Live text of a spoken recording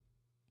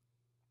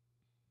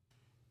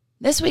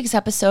This week's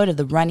episode of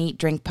the Run, Eat,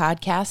 Drink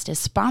podcast is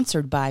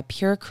sponsored by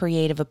Pure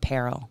Creative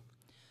Apparel.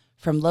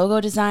 From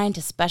logo design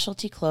to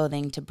specialty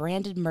clothing to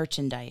branded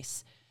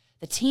merchandise,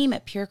 the team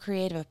at Pure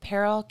Creative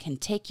Apparel can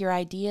take your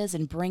ideas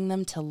and bring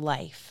them to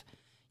life.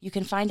 You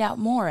can find out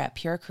more at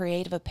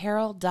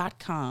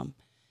purecreativeapparel.com.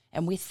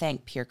 And we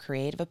thank Pure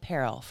Creative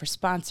Apparel for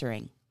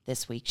sponsoring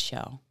this week's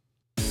show.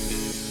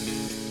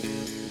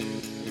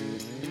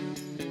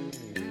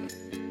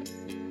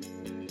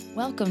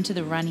 Welcome to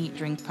the Run, Eat,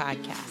 Drink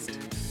podcast.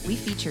 We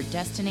feature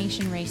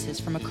destination races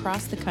from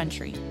across the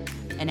country.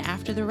 And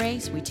after the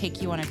race, we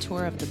take you on a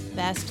tour of the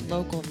best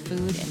local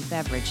food and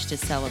beverage to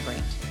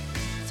celebrate.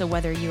 So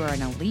whether you are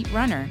an elite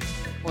runner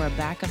or a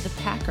back of the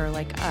packer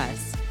like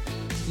us,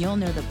 you'll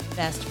know the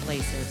best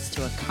places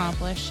to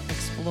accomplish,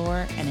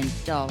 explore, and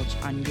indulge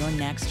on your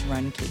next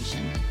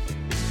runcation.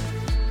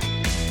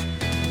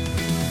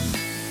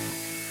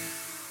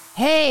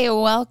 Hey,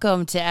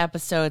 welcome to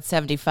episode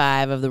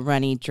 75 of the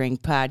Run, Eat,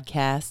 Drink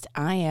podcast.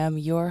 I am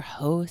your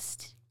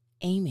host,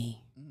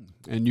 Amy.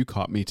 And you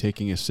caught me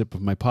taking a sip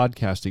of my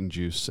podcasting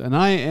juice. And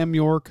I am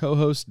your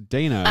co-host,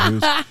 Dana,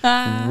 who's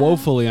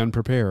woefully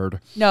unprepared.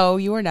 No,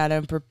 you are not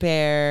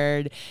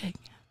unprepared.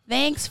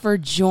 Thanks for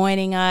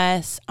joining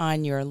us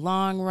on your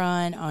long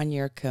run, on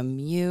your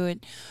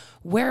commute,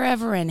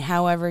 wherever and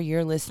however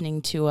you're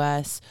listening to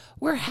us.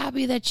 We're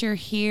happy that you're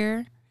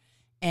here,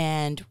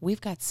 and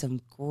we've got some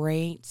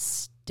great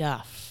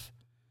stuff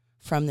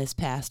from this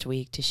past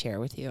week to share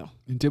with you.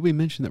 And did we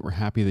mention that we're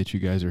happy that you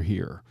guys are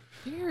here?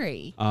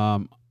 Very.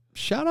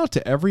 Shout out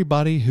to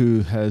everybody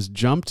who has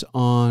jumped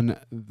on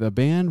the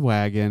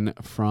bandwagon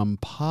from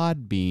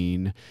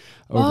Podbean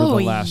over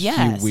the last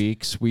few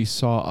weeks. We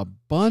saw a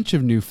bunch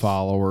of new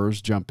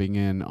followers jumping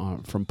in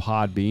from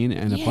Podbean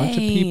and a bunch of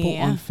people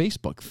on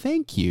Facebook.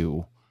 Thank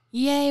you.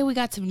 Yay, we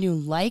got some new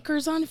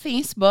likers on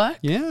Facebook.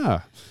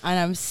 Yeah. And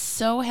I'm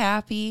so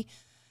happy.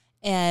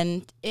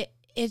 And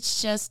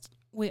it's just...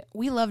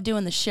 We love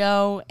doing the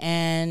show,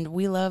 and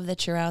we love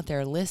that you're out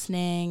there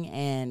listening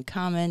and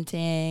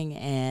commenting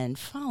and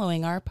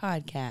following our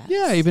podcast.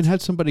 Yeah, I even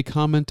had somebody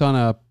comment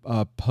on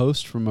a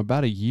post from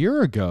about a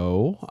year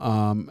ago,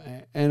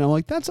 and I'm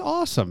like, that's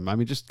awesome. I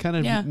mean, just kind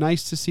of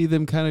nice to see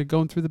them kind of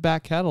going through the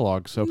back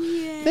catalog. So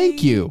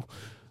thank you.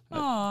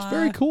 Aww. It's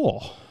very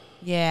cool.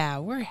 Yeah,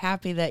 we're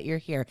happy that you're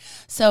here.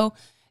 So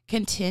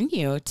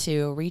continue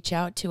to reach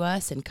out to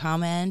us and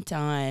comment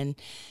on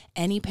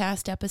any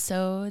past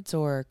episodes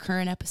or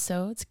current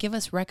episodes. Give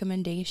us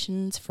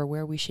recommendations for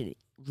where we should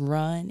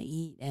run,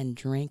 eat, and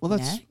drink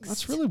next.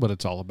 That's really what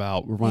it's all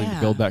about. We're wanting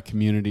to build that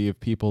community of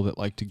people that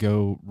like to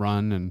go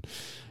run and,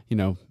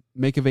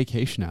 make a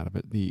vacation out of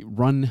it. The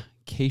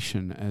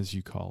runcation, as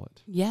you call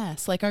it.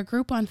 Yes, like our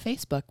group on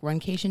Facebook,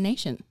 Runcation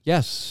Nation.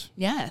 Yes.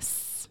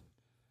 Yes.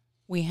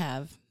 We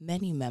have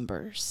many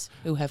members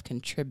who have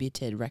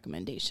contributed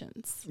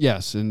recommendations.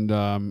 Yes, and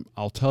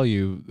I'll tell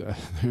you,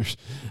 there's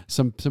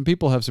some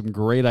people have some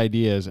great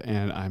ideas,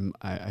 and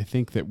I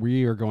think that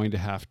we are going to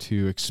have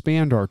to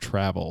expand our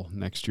travel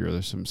next year.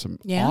 There's some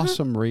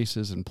awesome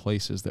races and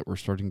places that we're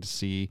starting to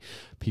see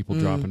people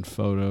dropping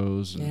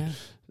photos and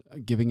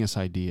giving us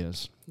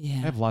ideas. Yeah,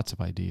 I have lots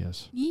of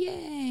ideas.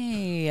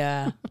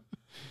 Yay!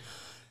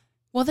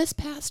 Well, this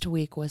past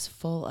week was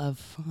full of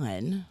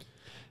fun.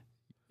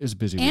 It was a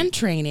busy and week.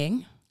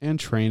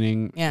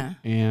 Training. Yeah.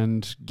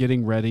 And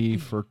getting ready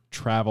for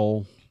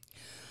travel.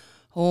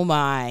 Oh,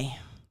 my.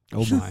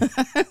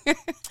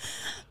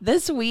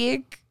 This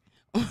week,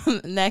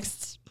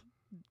 next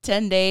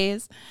 10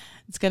 days,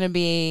 it's going to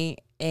be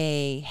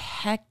a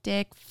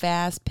hectic,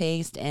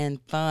 fast-paced, and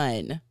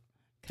fun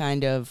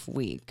kind of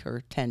week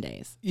or 10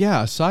 days.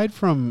 Yeah, aside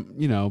from,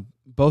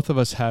 both of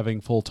us having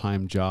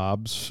full-time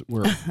jobs,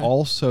 we're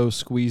also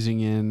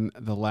squeezing in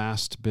the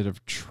last bit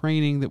of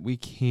training that we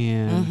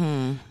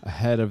can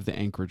ahead of the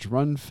Anchorage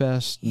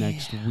RunFest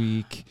next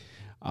week,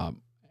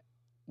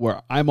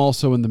 where I'm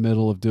also in the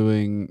middle of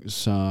doing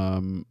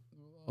a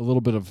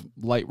little bit of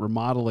light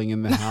remodeling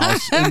in the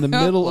house in the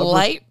middle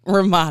of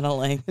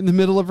remodeling in the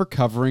middle of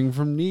recovering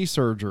from knee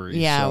surgery.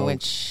 Yeah,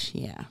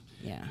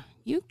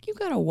 You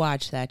got to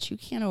watch that. You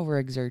can't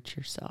overexert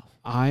yourself.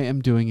 I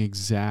am doing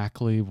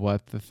exactly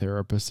what the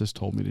therapist has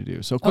told me to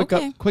do. So quick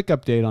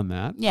update on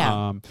that.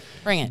 Yeah,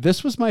 bring it.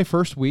 This was my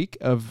first week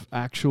of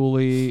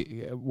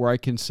actually where I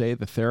can say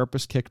the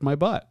therapist kicked my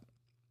butt.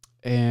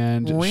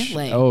 And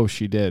really?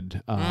 She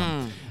did.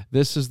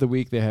 This is the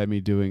week they had me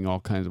doing all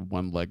kinds of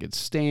one-legged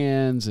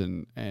stands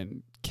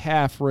and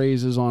calf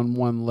raises on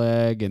one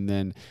leg, and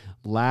then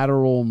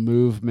lateral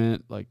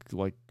movement, like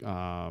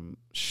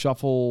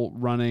shuffle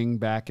running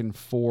back and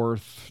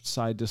forth,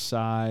 side to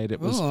side. It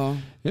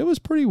was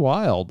pretty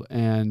wild,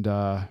 and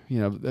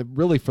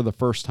really for the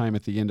first time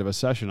at the end of a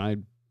session,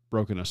 I'd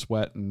broken a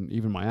sweat, and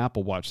even my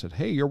Apple Watch said,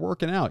 "Hey, you're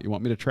working out. You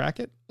want me to track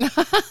it?"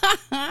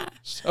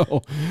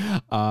 So,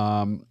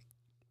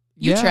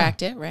 you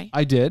tracked it, right?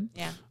 I did.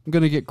 Yeah. I'm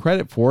going to get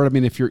credit for it. I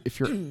mean, if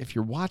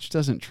your watch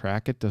doesn't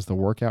track it, does the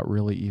workout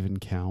really even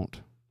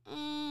count?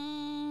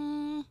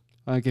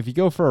 Like if you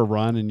go for a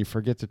run and you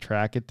forget to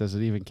track it, does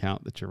it even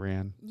count that you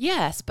ran?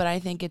 Yes, but I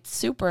think it's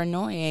super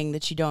annoying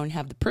that you don't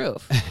have the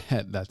proof.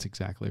 That's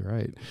exactly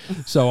right.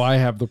 So I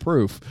have the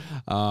proof.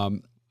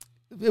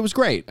 It was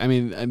great. I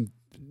mean,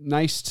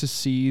 nice to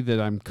see that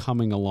I'm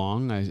coming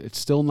along. It's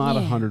still not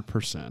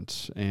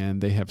 100%,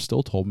 and they have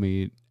still told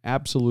me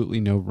absolutely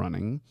no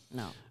running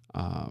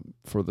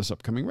for this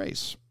upcoming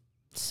race.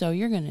 So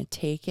you're going to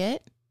take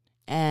it,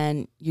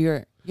 and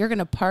you're going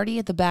to party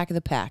at the back of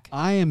the pack.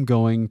 I am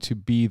going to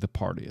be the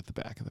party at the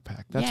back of the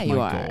pack. That's my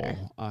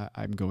goal. Are.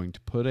 I'm going to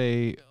put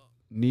a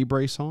knee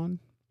brace on,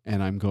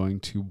 and I'm going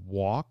to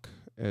walk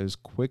as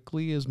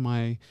quickly as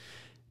my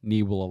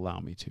knee will allow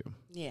me to.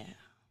 Yeah.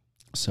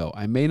 So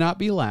I may not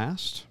be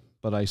last,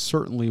 but I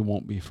certainly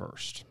won't be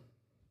first.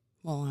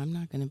 Well, I'm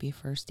not going to be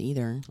first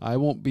either. I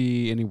won't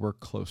be anywhere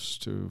close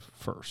to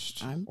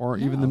first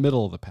even the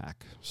middle of the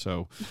pack.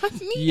 So, not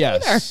me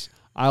either.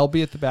 I'll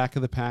be at the back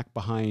of the pack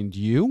behind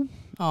you.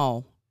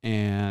 Oh.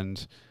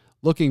 And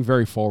looking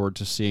very forward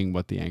to seeing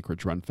what the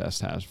Anchorage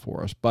RunFest has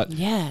for us. But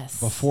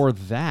before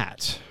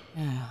that,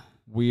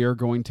 we are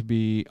going to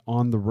be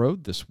on the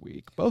road this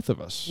week, both of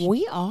us.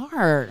 We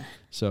are.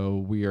 So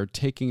we are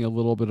taking a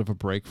little bit of a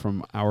break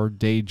from our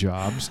day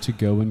jobs to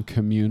go and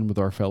commune with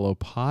our fellow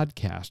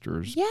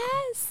podcasters.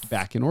 Yes.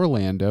 Back in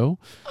Orlando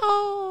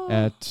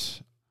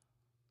at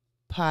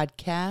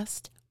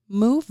Podcast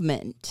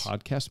Movement.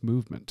 Podcast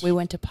Movement. We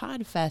went to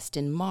PodFest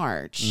in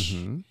March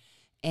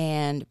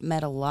and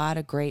met a lot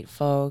of great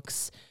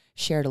folks,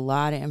 shared a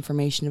lot of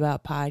information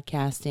about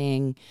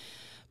podcasting,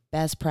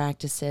 best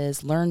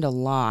practices, learned a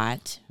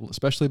lot.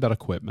 Especially about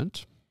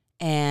equipment.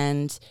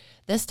 And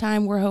this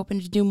time we're hoping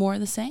to do more of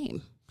the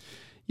same.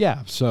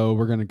 Yeah, so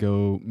we're going to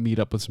go meet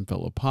up with some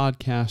fellow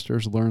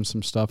podcasters, learn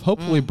some stuff,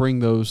 hopefully bring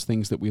those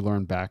things that we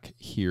learned back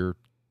here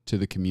to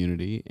the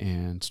community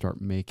and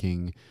start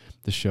making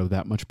the show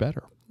that much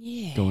better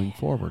going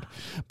forward.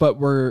 But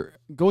we're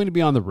going to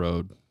be on the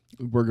road.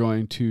 We're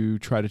going to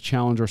try to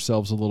challenge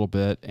ourselves a little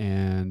bit,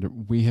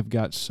 and we have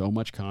got so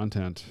much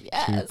content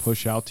to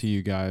push out to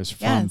you guys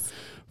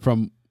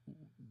from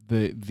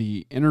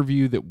the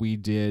interview that we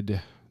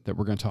did that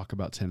we're going to talk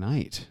about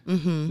tonight.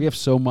 We have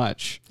so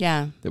much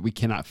that we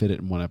cannot fit it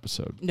in one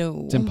episode.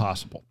 No. It's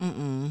impossible.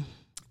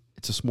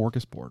 It's a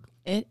smorgasbord.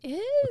 It is.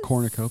 A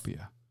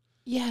cornucopia.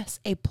 Yes,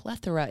 a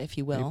plethora, if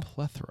you will. A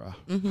plethora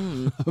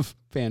of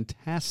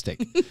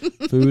fantastic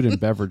food and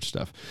beverage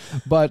stuff.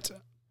 But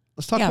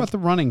let's talk about the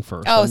running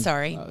first. Oh,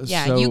 sorry.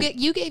 So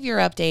you gave your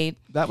update.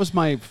 That was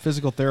my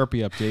physical therapy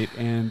update,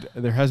 and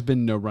there has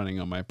been no running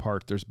on my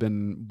part. There's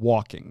been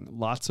walking,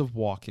 lots of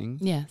walking.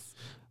 Yes.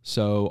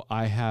 So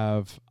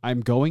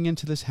I'm going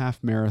into this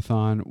half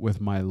marathon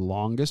with my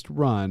longest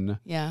run.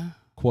 Yeah.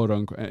 Quote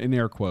unquote, in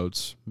air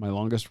quotes, my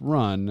longest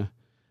run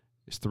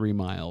is 3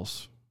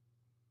 miles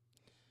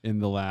in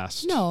the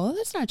last. No,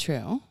 that's not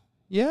true.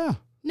 Yeah.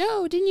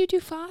 No, didn't you do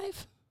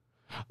 5?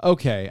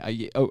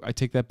 Okay, I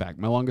take that back.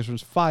 My longest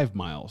was 5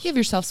 miles. Give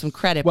yourself some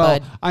credit,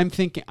 bud. I'm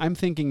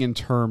thinking in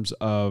terms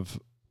of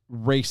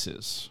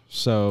races.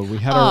 So we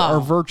had our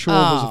virtual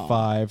was a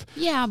 5.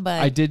 Yeah, but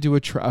I did do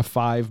a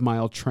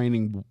 5-mile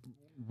training,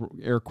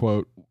 air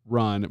quote,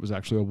 run. It was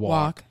actually a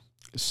walk.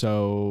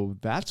 So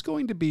that's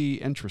going to be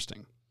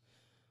interesting.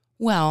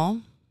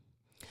 Well,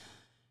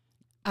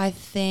 I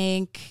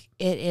think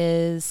it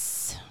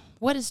is.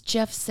 What does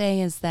Jeff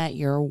say is that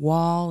your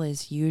wall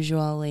is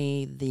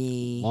usually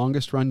the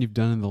longest run you've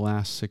done in the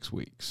last 6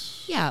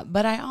 weeks. Yeah,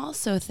 but I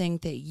also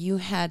think that you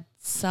had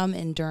some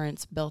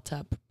endurance built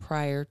up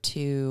prior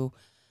to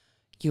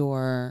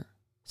your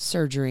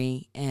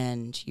surgery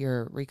and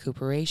your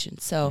recuperation.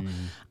 So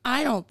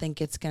I don't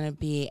think it's going to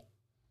be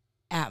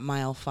at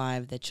mile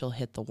 5 that you'll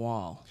hit the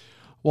wall.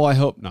 Well, I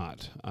hope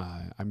not.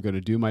 I'm going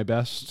to do my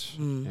best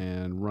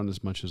and run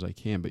as much as I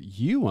can. But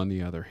you, on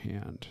the other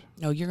hand...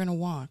 No, you're going to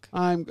walk.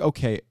 I'm,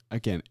 okay,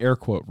 again, air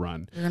quote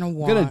run. You're going to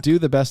walk. I'm going to do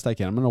the best I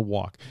can. I'm going to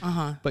walk.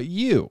 But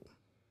you...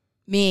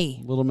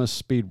 Me. Little Miss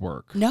Speed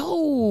Work.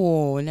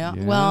 No. Yeah.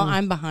 Well,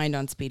 I'm behind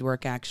on speed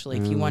work, actually,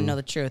 if you want to know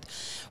the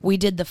truth. We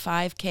did the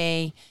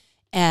 5K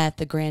at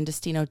the Gran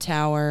Destino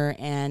Tower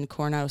and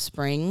Coronado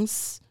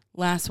Springs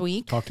last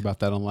week. Talked about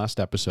that on the last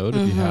episode.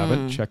 If you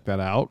haven't, check that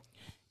out.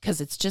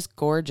 Because it's just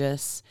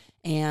gorgeous.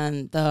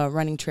 And the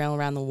running trail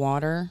around the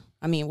water,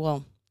 I mean,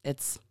 well,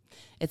 it's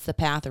the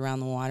path around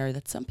the water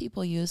that some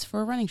people use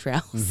for a running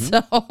trail.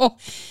 So,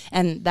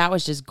 and that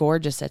was just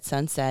gorgeous at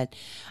sunset.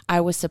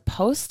 I was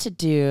supposed to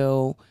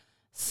do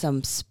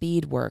some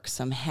speed work,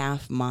 some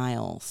half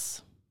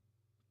miles,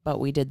 but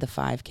we did the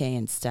 5K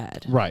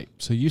instead. Right.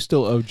 So you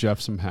still owe Jeff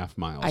some half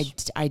miles.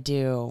 I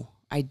do.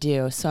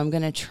 So I'm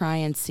going to try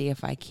and see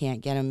if I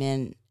can't get him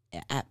in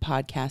at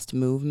Podcast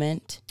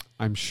Movement.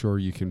 I'm sure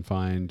you can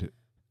find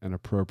an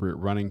appropriate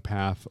running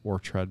path or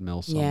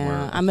treadmill somewhere.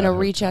 Yeah, I'm going to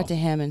reach out to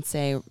him and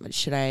say,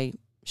 should I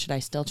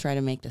still try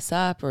to make this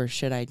up, or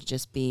should I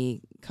just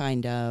be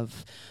kind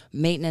of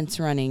maintenance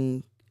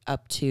running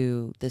up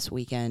to this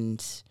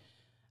weekend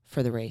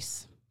for the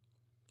race,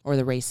 or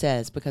the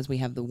races, because we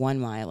have the 1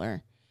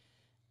 miler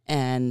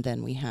and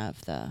then we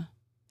have the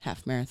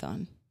half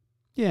marathon.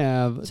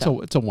 Yeah, it's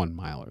a 1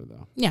 miler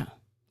though. Yeah.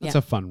 It's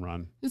a fun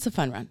run. It's a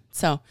fun run.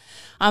 So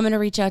I'm going to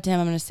reach out to him.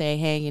 I'm going to say,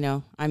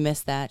 hey, I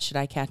missed that. Should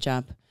I catch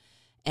up?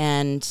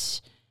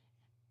 And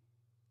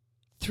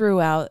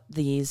throughout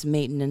these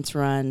maintenance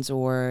runs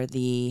or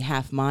the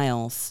half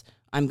miles,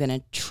 I'm going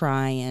to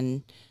try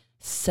and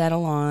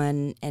settle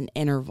on an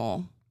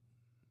interval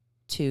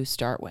to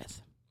start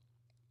with.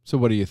 So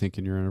what are you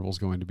thinking your interval's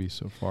going to be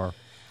so far?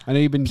 I know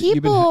you've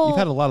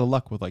had a lot of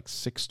luck with like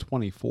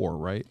 6:24,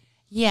 right?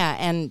 Yeah,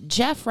 and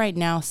Jeff right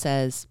now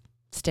says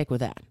stick with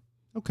that.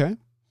 Okay.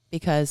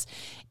 Because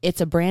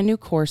it's a brand new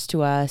course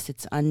to us,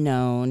 it's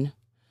unknown,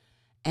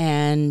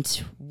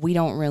 and we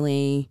aren't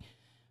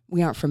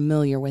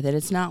familiar with it.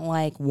 It's not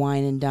like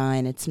Wine and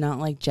Dine. It's not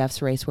like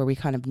Jeff's race where we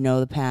kind of know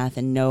the path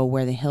and know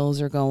where the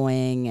hills are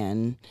going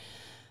and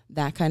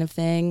that kind of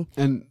thing.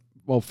 And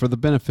well, for the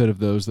benefit of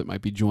those that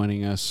might be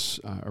joining us,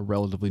 are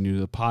relatively new to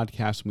the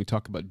podcast, when we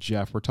talk about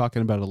Jeff, we're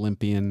talking about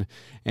Olympian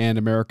and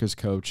America's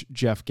coach,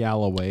 Jeff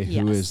Galloway,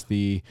 who is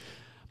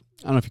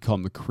I don't know if you call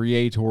him the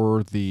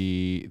creator,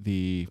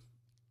 the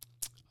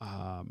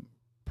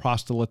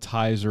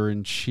proselytizer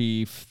in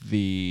chief,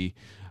 the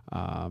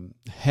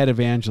head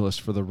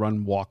evangelist for the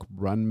run, walk,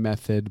 run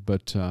method.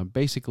 But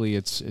basically,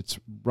 it's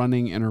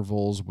running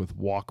intervals with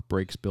walk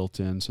breaks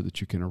built in so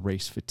that you can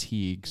erase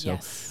fatigue. So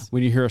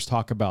when you hear us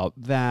talk about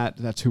that,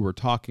 that's who we're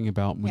talking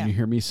about. When you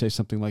hear me say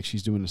something like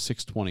she's doing a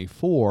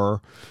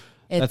 6:24,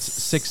 that's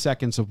 6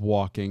 seconds of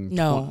walking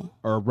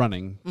or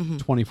running,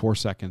 24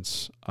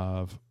 seconds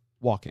of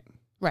walking.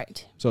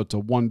 Right. So it's a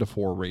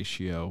 1-to-4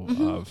 ratio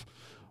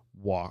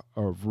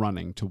of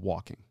running to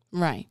walking.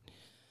 Right.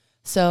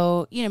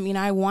 So,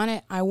 I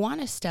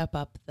want to step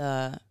up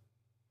the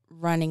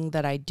running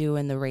that I do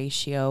in the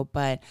ratio,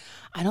 but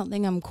I don't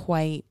think I'm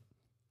quite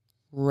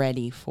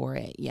ready for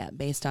it yet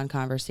based on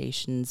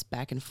conversations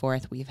back and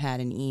forth we've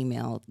had in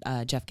email,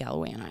 Jeff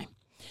Galloway and I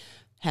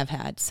have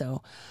had.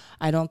 So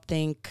I don't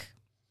think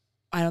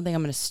I'm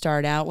going to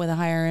start out with a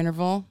higher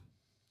interval.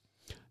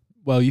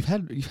 Well, you've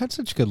had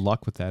such good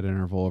luck with that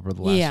interval over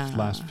the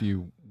last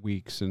few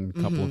weeks and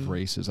a couple of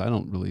races. I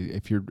don't really,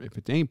 if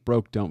it ain't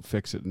broke, don't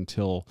fix it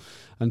until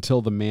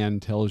the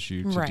man tells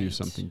you to do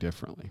something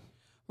differently.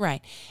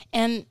 Right.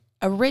 And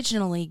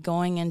originally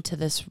going into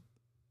this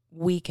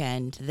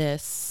weekend,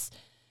 this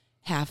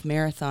half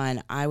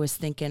marathon, I was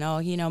thinking,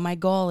 my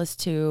goal is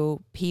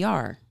to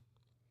PR,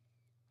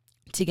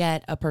 to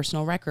get a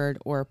personal record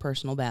or a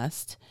personal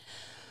best.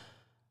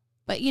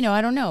 But,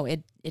 I don't know.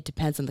 It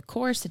depends on the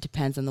course. It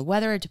depends on the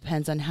weather. It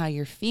depends on how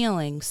you're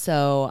feeling.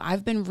 So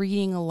I've been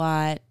reading a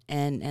lot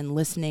and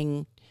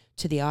listening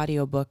to the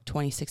audiobook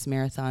 26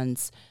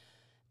 Marathons.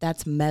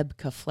 That's Meb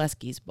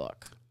Keflezighi's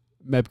book.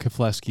 Meb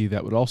Keflezighi,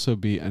 that would also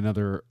be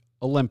another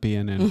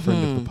Olympian and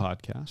friend of the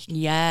podcast.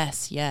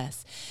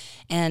 Yes.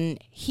 And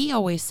he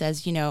always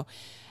says,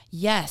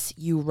 yes,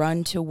 you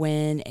run to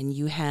win and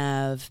you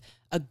have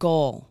a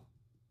goal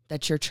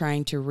that you're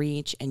trying to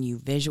reach and you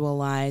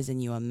visualize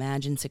and you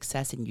imagine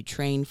success and you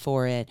train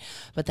for it.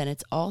 But then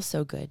it's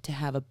also good to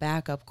have a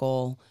backup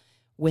goal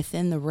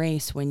within the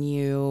race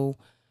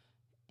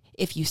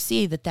if you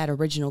see that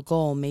original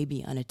goal may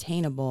be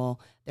unattainable,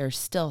 there's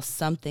still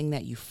something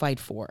that you fight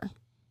for.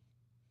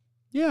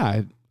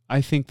 Yeah,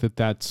 I think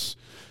that's,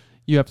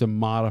 you have to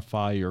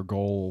modify your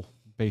goal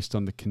based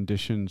on the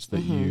conditions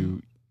that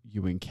you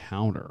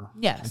encounter.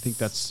 Yes. I think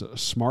that's a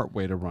smart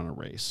way to run a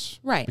race.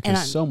 Right.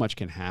 Because so much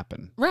can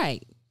happen.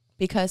 Right.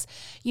 Because,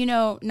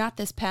 not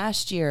this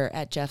past year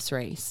at Jeff's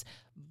race,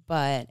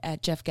 but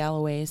at Jeff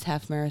Galloway's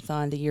half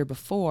marathon the year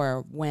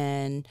before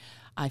when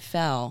I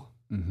fell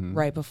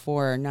right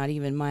before not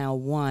even mile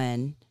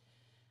 1,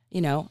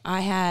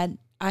 I had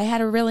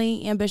a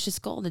really ambitious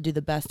goal to do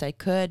the best I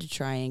could to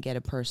try and get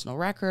a personal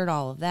record,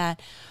 all of that.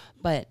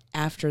 But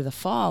after the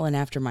fall and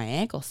after my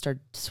ankle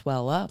started to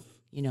swell up,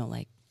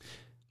 like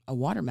a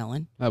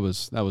watermelon. That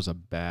was a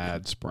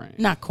bad sprain.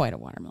 Not quite a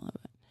watermelon,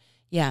 but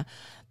yeah.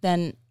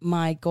 Then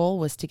my goal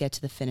was to get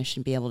to the finish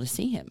and be able to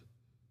see him.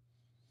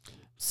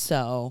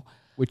 So,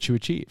 which you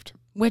achieved.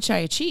 Which I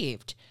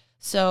achieved.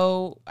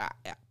 So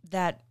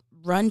that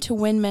run to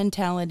win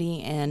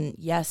mentality, and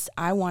yes,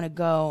 I want to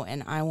go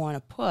and I want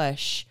to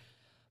push,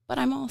 but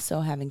I'm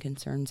also having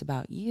concerns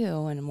about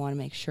you and I want to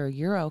make sure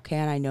you're okay,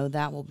 and I know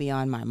that will be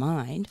on my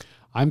mind.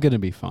 I'm going to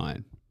be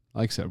fine.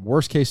 Like I said,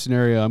 worst case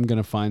scenario, I'm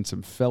going to find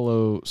some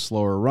fellow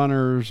slower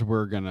runners.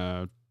 We're going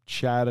to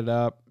chat it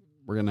up.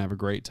 We're going to have a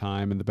great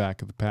time in the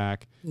back of the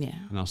pack. Yeah.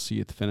 And I'll see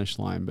you at the finish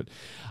line. But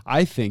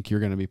I think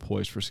you're going to be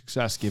poised for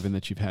success, given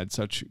that you've had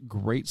such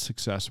great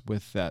success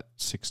with that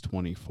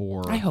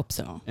 6:24 I hope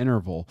so.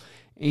 interval.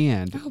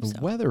 And the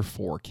weather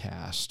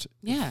forecast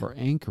for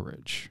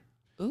Anchorage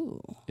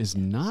is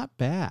not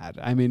bad.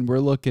 I mean, we're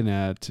looking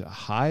at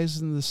highs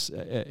in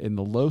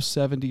the low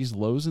 70s,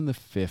 lows in the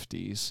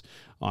 50s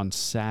on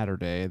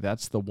Saturday.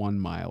 That's the 1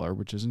 miler,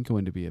 which isn't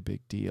going to be a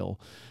big deal.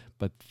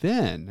 But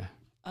then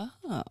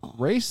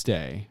race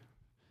day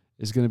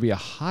is going to be a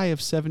high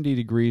of 70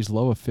 degrees,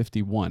 low of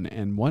 51.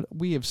 And what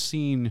we have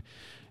seen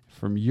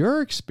from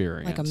your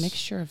experience, like a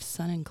mixture of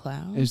sun and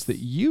clouds, is that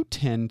you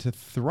tend to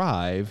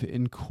thrive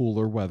in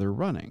cooler weather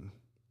running.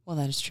 Well,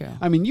 that is true.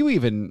 I mean, you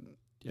even,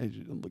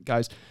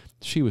 guys,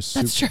 she was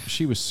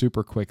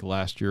super quick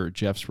last year at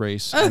Jeff's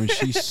race. I mean,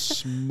 she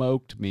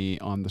smoked me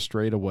on the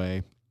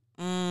straightaway.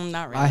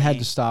 Not really. I had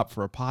to stop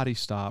for a potty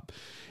stop,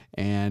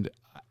 and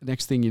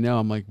next thing you know,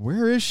 I'm like,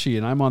 where is she?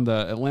 And I'm on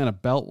the Atlanta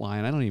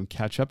Beltline. I don't even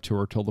catch up to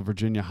her till the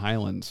Virginia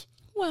Highlands.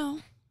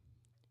 Well,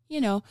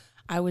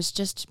 I was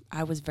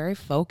very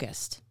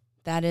focused.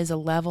 That is a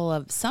level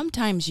of,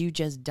 sometimes you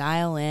just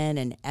dial in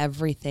and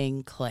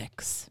everything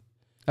clicks.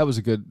 That was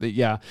a good,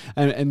 yeah.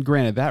 And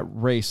granted, that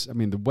race, I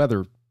mean, the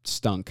weather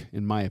stunk,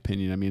 in my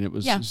opinion. I mean, it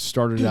was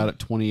started out at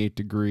 28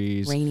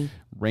 degrees.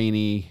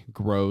 Rainy,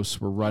 gross.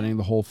 We're running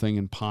the whole thing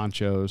in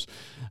ponchos.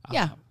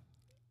 Yeah.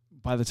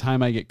 By the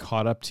time I get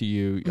caught up to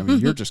you, I mean,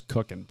 you're just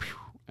cooking.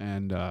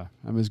 And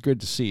it was good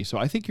to see. So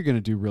I think you're going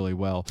to do really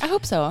well. I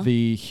hope so.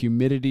 The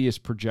humidity is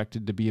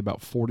projected to be about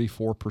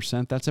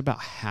 44%. That's about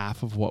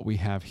half of what we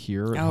have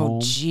here at home.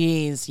 Oh,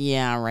 geez.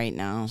 Yeah, right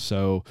now.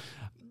 So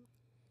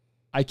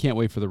I can't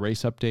wait for the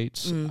race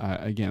updates.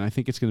 Again, I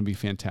think it's going to be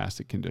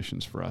fantastic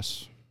conditions for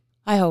us.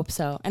 I hope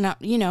so. And, I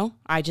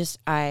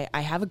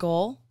have a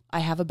goal. I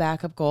have a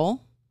backup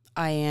goal.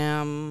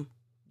 I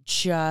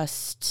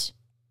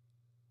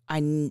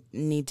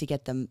need to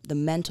get the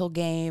mental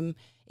game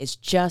is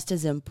just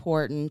as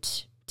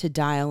important to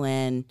dial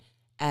in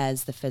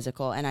as the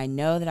physical. And I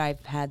know that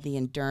I've had the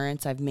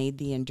endurance. I've made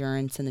the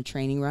endurance in the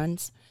training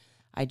runs.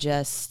 I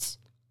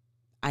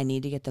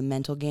need to get the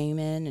mental game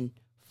in and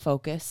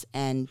focus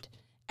and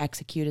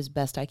execute as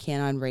best I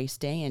can on race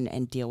day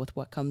and deal with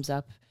what comes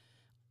up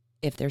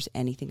if there's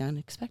anything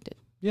unexpected.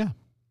 Yeah.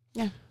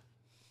 Yeah.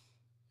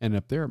 And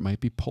up there, it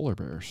might be polar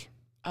bears.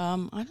 I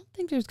don't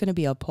think there's going to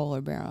be a polar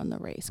bear on the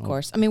race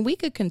course. I mean, we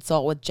could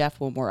consult with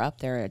Jeff when we're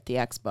up there at the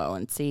expo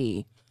and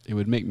see. It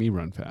would make me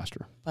run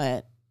faster.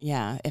 But,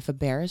 yeah, if a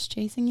bear is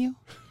chasing you,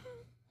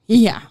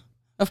 yeah,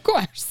 of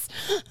course.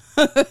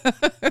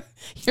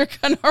 You're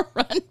going to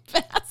run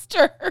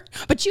faster.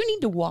 But you need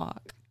to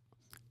walk.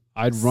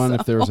 I'd run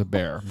if there was a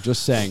bear. I'm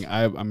just saying.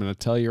 I'm going to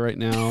tell you right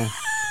now,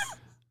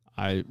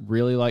 I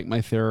really like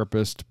my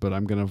therapist, but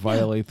I'm going to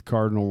violate the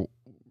cardinal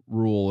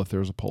rule if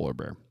there's a polar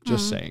bear.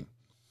 Just saying.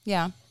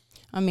 Yeah.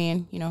 I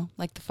mean,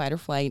 like the fight or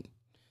flight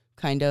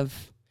kind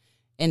of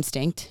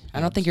instinct. I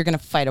don't think you're going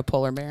to fight a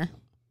polar bear.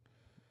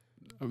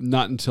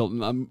 Not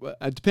until,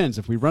 it depends.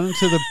 If we run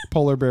into the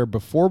polar bear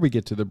before we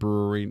get to the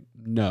brewery,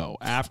 no.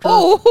 After,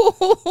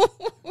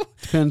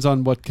 depends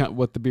on what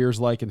the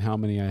beer's like and how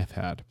many I've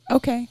had.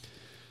 Okay.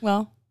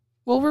 Well,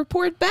 we'll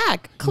report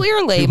back.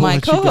 Clearly, my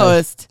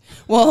co-host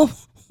will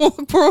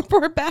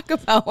report back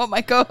about what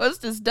my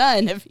co-host has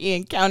done if he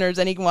encounters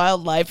any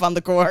wildlife on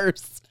the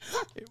course.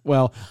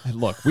 Well,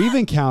 look, we've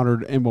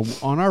encountered, and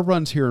on our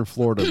runs here in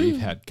Florida, we've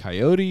had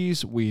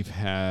coyotes, we've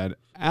had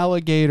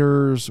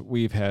alligators,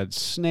 we've had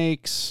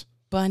snakes.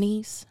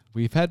 Bunnies.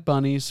 We've had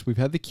bunnies. We've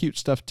had the cute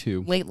stuff,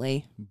 too.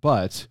 Lately.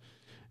 But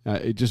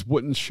it just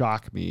wouldn't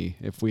shock me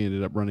if we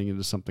ended up running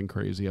into something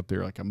crazy up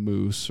there, like a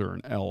moose or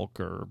an elk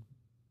or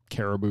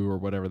caribou or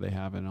whatever they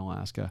have in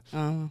Alaska.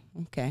 Oh,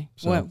 okay.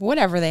 So,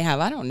 whatever they have,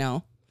 I don't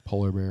know.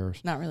 Polar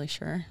bears. Not really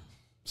sure.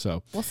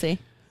 So we'll see.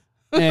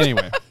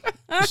 Anyway,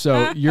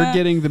 so you're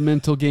getting the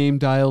mental game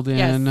dialed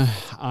in.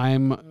 Yes.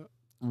 I'm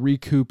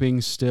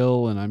recouping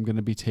still, and I'm going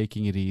to be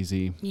taking it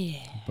easy.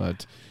 Yeah.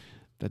 But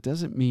that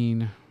doesn't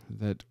mean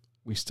that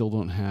we still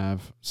don't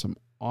have some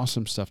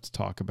awesome stuff to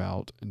talk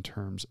about in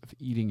terms of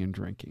eating and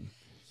drinking.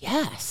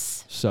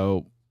 Yes.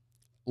 So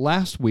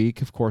last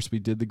week, of course, we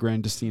did the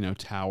Grandestino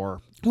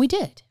Tower. We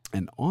did.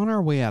 And on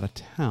our way out of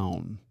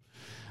town,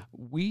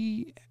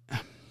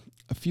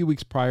 a few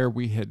weeks prior,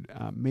 we had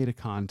made a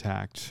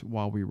contact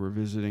while we were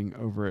visiting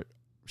over at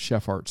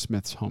Chef Art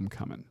Smith's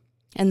homecoming.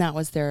 And that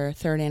was their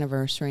 3rd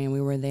anniversary, and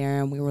we were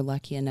there, and we were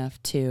lucky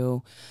enough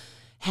to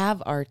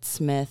have Art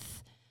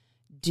Smith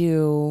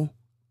do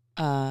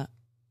a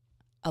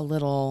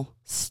little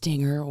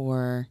stinger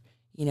or,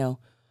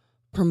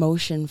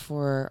 promotion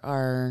for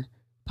our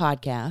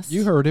podcast.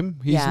 You heard him.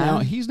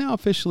 He's now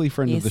officially a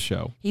friend of the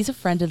show. He's a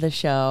friend of the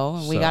show.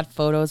 And we got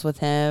photos with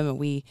him, and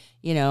we,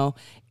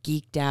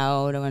 geeked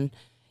out on,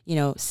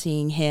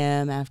 seeing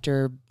him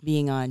after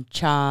being on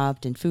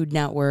Chopped and Food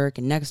Network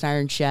and Next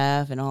Iron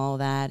Chef and all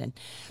that. And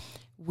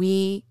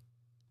we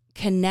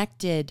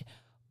connected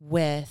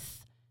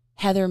with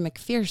Heather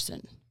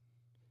McPherson,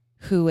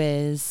 who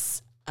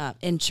is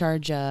in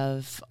charge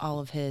of all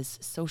of his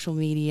social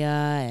media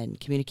and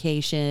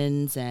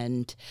communications.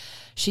 And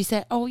she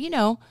said,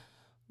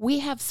 we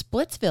have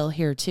Splitsville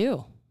here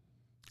too.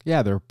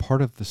 Yeah, they're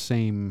part of the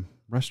same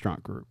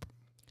restaurant group.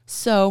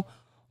 So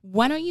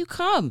why don't you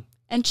come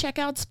and check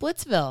out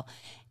Splitsville?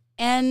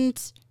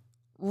 And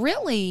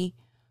really,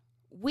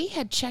 we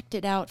had checked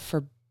it out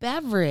for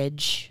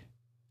beverage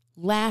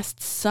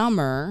last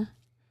summer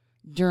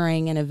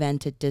during an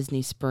event at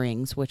Disney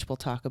Springs, which we'll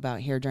talk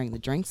about here during the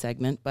drink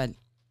segment. But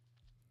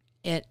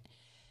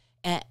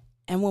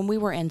and when we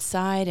were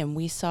inside and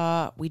we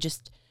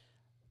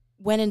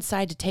went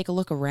inside to take a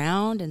look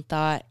around and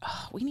thought,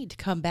 oh, we need to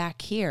come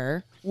back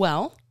here.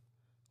 Well,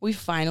 we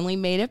finally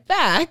made it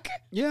back.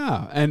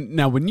 Yeah. And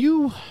now when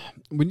you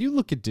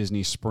look at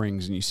Disney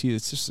Springs and you see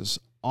it's just this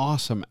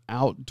awesome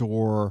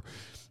outdoor,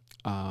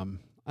 I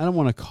don't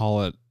want to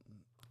call it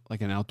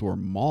like an outdoor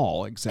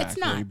mall exactly,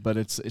 It's not. but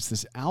it's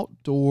this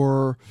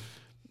outdoor,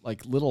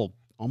 like little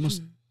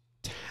almost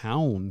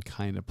town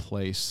kind of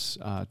place,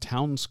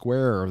 town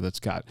square that's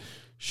got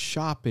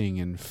shopping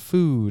and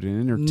food and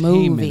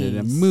entertainment and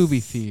a movie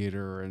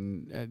theater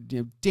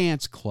and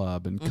dance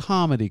club and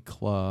comedy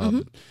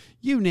club,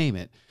 you name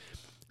it.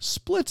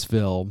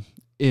 Splitsville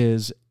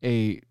is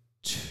a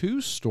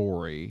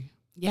 2-story,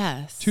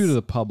 Yes. 2 to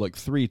the public,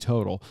 3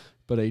 total,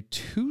 but a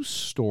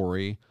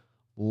 2-story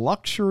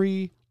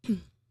luxury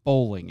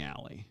bowling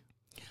alley.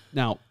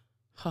 Now,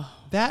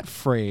 that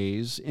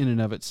phrase in and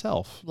of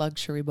itself,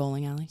 Luxury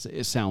bowling alley.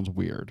 it sounds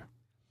weird.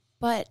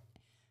 But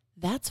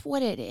that's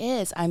what it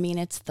is. I mean,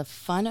 it's the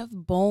fun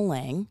of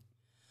bowling,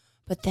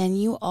 but then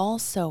you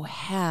also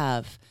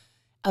have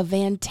a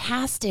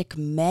fantastic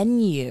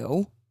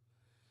menu.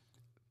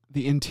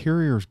 The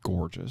interior is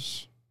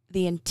gorgeous.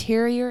 The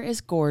interior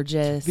is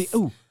gorgeous.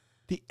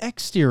 The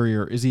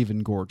exterior is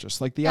even gorgeous.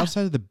 Like the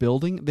outside of the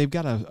building, they've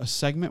got a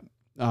segment.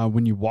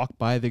 When you walk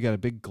by, they got a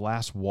big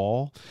glass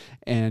wall,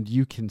 and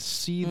you can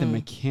see the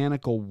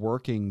mechanical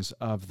workings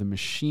of the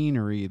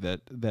machinery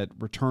that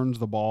returns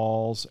the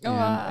balls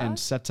and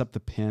sets up the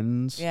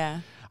pins.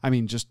 Yeah. I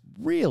mean, just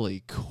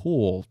really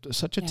cool.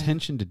 Such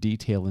attention to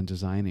detail in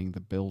designing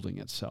the building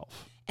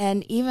itself.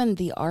 And even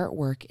the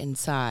artwork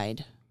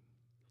inside.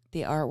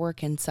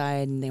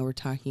 And they were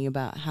talking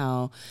about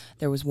how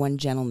there was one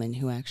gentleman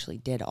who actually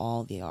did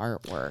all the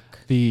artwork.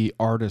 The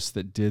artists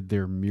that did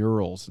their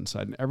murals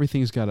inside, and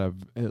everything's got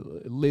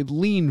they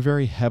lean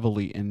very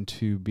heavily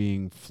into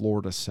being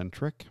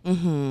Florida-centric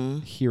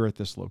here at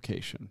this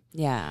location.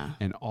 Yeah.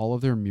 And all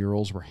of their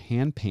murals were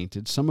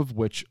hand-painted, some of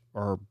which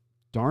are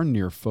darn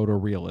near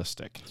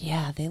photorealistic.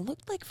 Yeah, they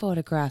looked like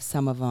photographs,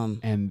 some of them.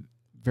 And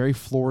very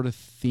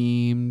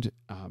Florida-themed.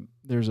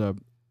 There's a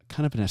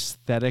kind of an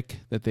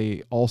aesthetic that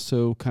they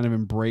also kind of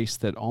embrace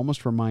that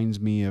almost reminds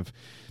me of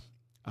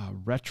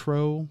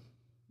retro,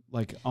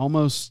 like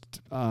almost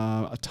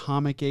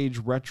atomic age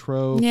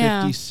retro,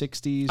 50s,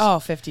 60s. Oh,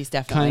 50s,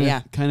 definitely,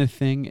 kind of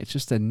thing. It's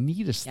just a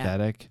neat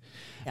aesthetic.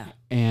 Yeah.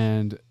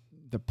 And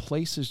the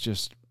place is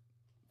just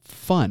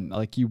fun.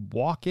 Like you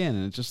walk in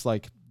and it's just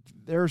like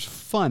there's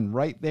fun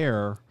right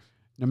there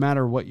no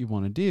matter what you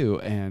want to do.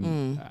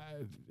 And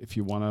if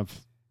you want to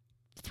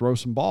throw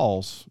some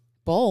balls,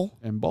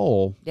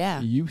 bowl,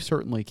 yeah, you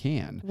certainly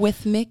can.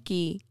 With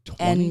Mickey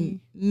and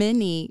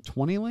Minnie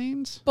 20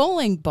 lanes?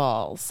 Bowling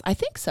balls. I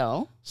think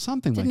so.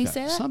 Something Didn't like he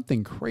say that?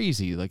 Something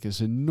crazy. Like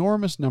this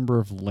enormous number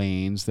of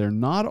lanes. They're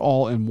not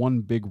all in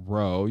one big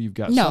row. You've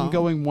got some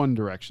going one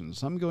direction,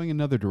 some going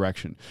another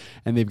direction.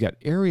 And they've got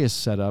areas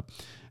set up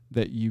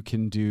that you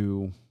can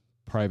do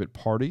private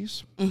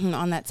parties.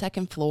 On that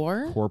second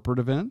floor. Corporate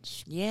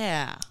events.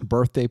 Yeah.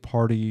 Birthday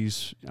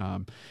parties.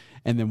 And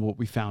then what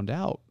we found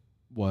out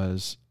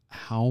was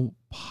how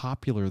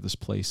popular this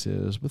place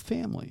is with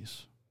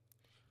families.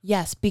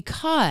 Yes,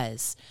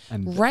 because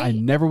and I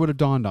never would have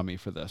dawned on me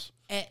for this.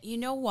 You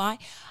know why?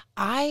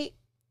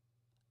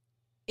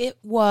 It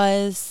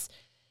was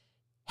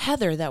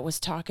Heather that was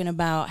talking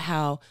about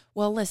how,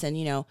 well, listen,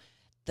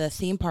 the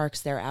theme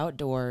parks, they're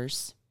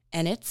outdoors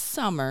and it's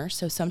summer,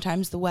 so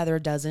sometimes the weather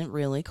doesn't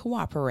really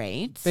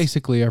cooperate.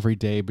 Basically every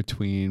day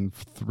between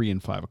 3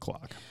 and 5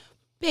 o'clock.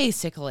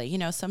 Basically,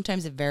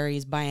 sometimes it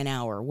varies by an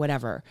hour,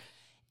 whatever.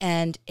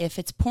 And if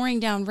it's pouring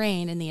down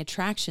rain and the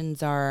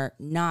attractions are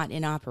not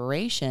in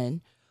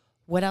operation,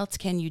 what else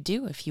can you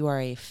do if you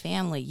are a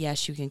family?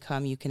 Yes, you can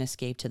come, you can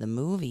escape to the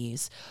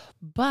movies,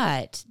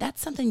 but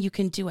that's something you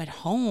can do at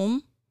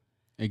home.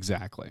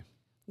 Exactly.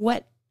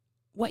 What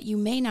you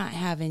may not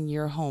have in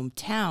your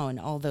hometown,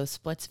 although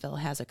Splitsville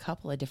has a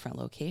couple of different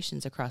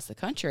locations across the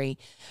country,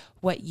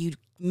 what you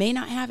may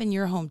not have in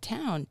your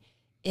hometown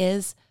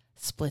is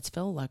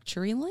Splitsville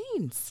luxury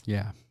lanes.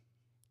 Yeah.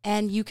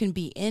 And you can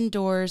be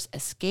indoors,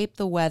 escape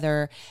the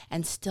weather,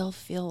 and still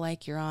feel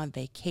like you're on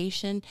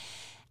vacation.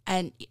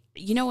 And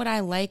you know what I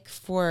like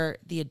for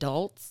the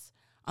adults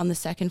on the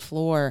second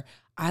floor?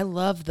 I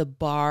love the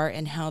bar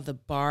and how the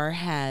bar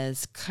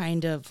has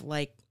kind of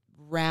like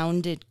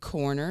rounded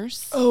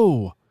corners.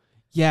 Oh,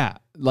 yeah.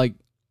 Like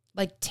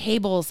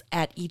tables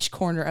at each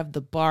corner of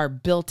the bar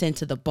built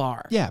into the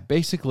bar. Yeah,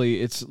 basically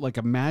it's like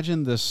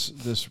imagine this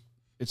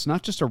it's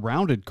not just a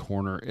rounded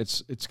corner.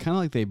 It's kind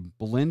of like they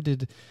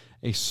blended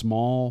a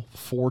small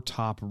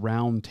 4-top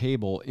round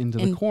table into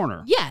the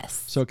corner.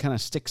 Yes. So it kind of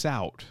sticks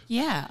out.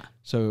 Yeah.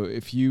 So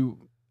if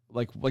you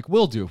like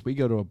we'll do, if we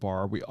go to a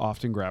bar, we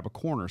often grab a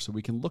corner so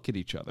we can look at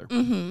each other.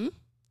 Mm-hmm.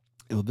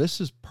 Well, this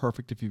is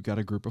perfect if you've got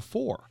a group of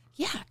 4.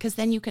 Yeah, because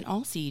then you can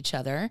all see each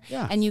other.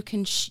 Yeah. And you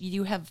can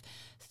you have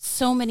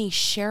so many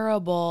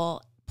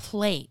shareable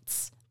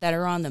plates that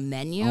are on the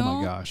menu.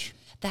 Oh my gosh.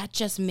 That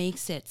just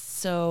makes it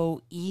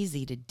so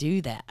easy to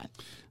do that.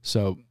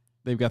 So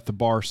they've got the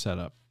bar set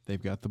up.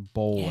 They've got the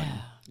bowling.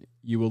 Yeah.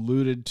 you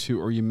alluded to,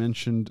 or you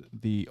mentioned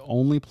the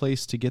only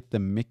place to get the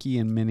Mickey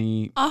and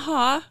Minnie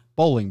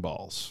bowling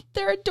balls.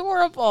 They're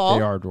adorable.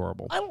 They are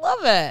adorable. I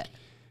love it.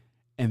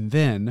 And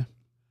then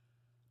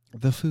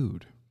the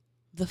food.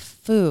 The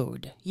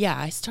food. Yeah,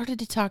 I started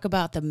to talk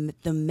about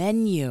the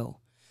menu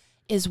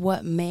is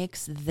what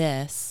makes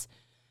this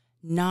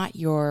not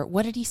your,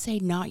 what did he say?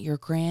 Not your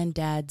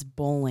granddad's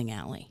bowling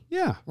alley.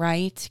 Yeah.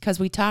 Right? Because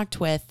we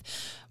talked with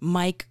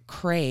Mike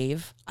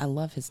Crave. I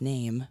love his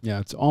name. Yeah,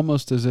 it's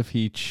almost as if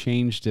he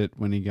changed it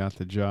when he got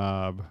the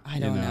job. I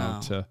don't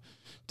know.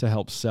 To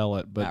help sell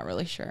it. But not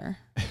really sure.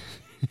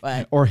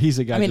 But or he's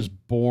a guy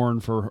just born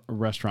for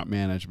restaurant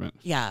management.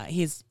 Yeah,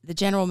 he's the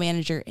general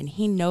manager, and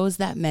he knows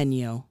that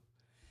menu.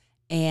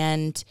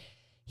 And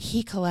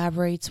he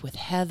collaborates with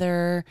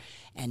Heather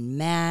and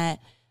Matt,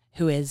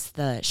 who is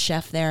the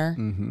chef there,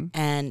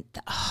 and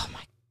oh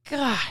my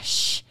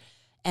gosh,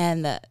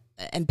 and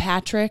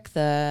Patrick,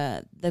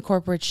 the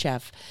corporate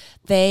chef.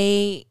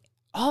 They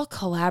all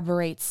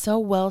collaborate so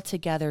well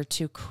together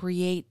to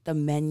create the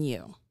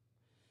menu.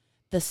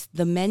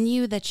 The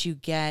menu that you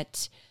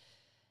get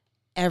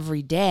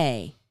every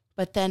day,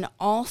 but then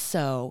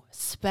also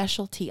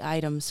specialty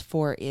items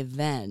for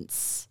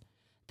events,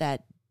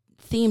 that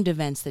themed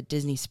events that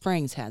Disney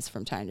Springs has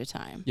from time to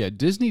time. Yeah,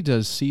 Disney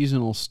does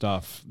seasonal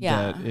stuff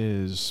that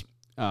is,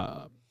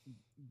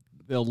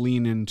 they'll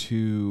lean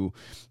into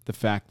the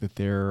fact that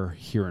they're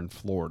here in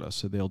Florida.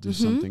 So they'll do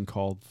something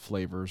called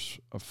Flavors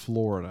of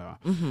Florida.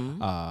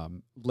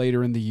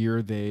 Later in the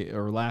year,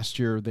 last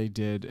year, they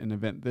did an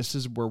event. This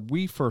is where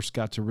we first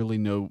got to really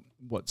know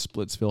what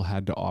Splitsville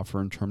had to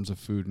offer in terms of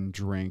food and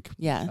drink.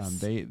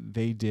 Yes.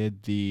 They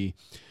did the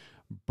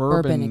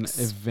bourbon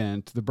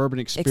event, the bourbon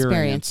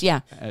experience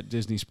at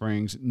Disney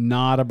Springs,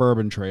 not a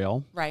bourbon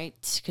trail. Right,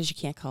 because you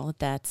can't call it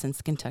that since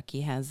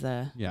Kentucky has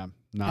a... Yeah,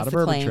 not a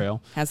bourbon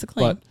trail. Has a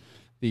claim. But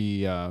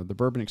the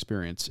bourbon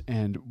experience,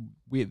 and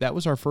that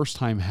was our first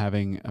time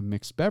having a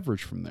mixed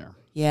beverage from there.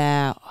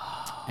 Yeah.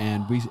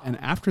 And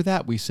after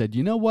that we said,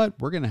 you know what,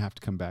 we're going to have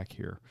to come back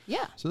here.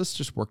 Yeah. So this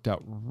just worked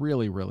out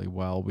really, really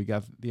well. We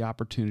got the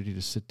opportunity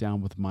to sit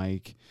down with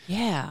Mike.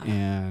 Yeah.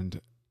 And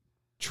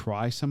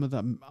try some of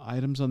the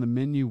items on the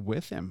menu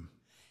with him.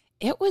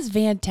 It was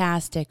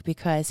fantastic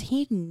because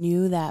he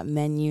knew that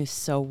menu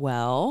so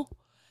well,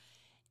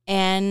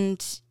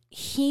 and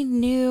he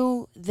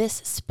knew this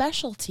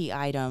specialty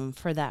item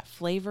for that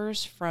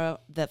Flavors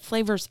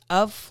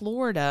of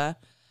Florida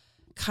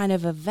kind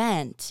of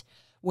event,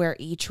 where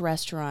each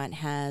restaurant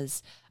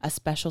has a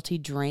specialty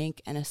drink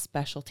and a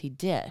specialty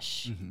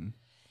dish.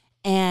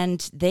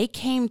 And they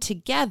came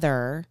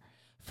together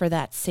for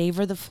that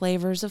Savor the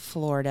Flavors of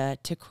Florida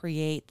to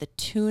create the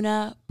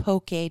Tuna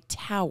Poke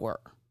Tower.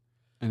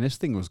 And this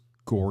thing was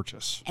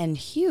gorgeous. And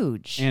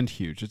huge.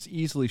 It's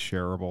easily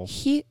shareable.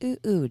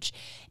 Huge.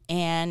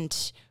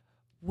 And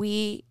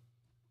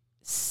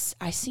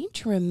I seem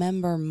to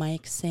remember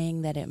Mike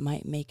saying that it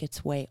might make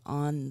its way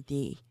on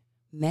the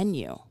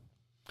menu.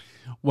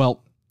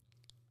 Well,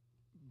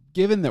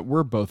 given that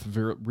we're both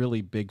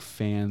really big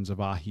fans of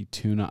ahi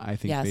tuna, I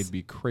think they'd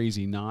be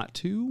crazy not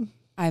to.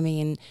 I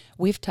mean,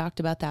 we've talked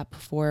about that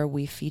before.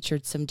 We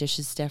featured some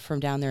dishes from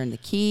down there in the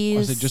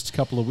Keys. Just a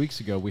couple of weeks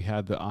ago, we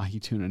had the ahi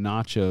tuna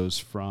nachos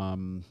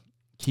from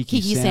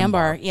Kiki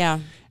Sandbar. Yeah.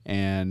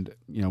 And,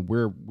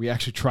 we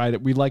actually tried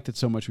it. We liked it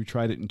so much, we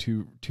tried it in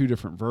two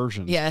different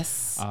versions.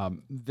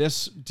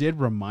 This did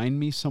remind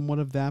me somewhat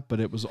of that, but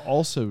it was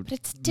also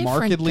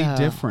markedly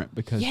different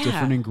because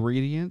different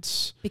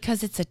ingredients.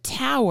 Because it's a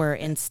tower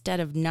instead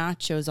of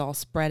nachos all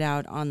spread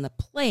out on the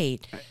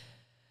plate.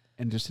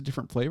 And just a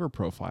different flavor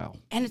profile.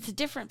 And it's a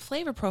different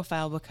flavor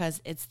profile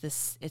because it's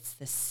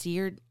the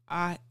seared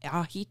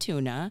ahi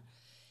tuna.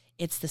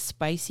 It's the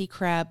spicy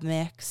crab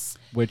mix.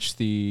 Which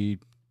the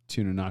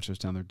tuna nachos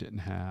down there didn't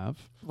have.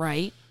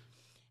 Right.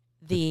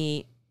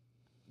 The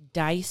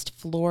diced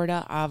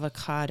Florida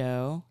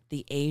avocado,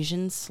 the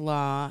Asian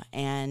slaw,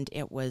 and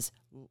it was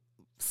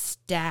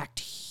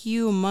stacked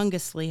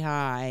humongously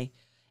high.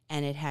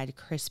 And it had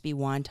crispy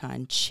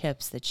wonton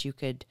chips that you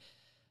could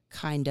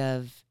kind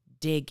of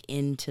dig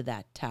into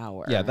that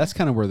tower. Yeah, that's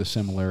kind of where the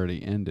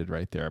similarity ended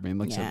right there. I mean,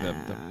 like I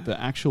said, the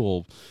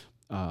actual,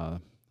 not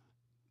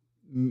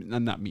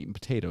meat and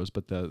potatoes,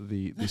 but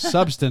the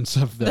substance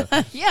of the,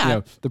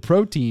 the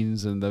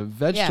proteins and the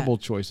vegetable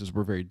choices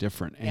were very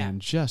different and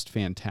just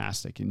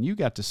fantastic. And you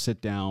got to sit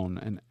down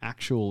and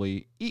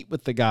actually eat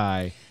with the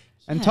guy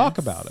and talk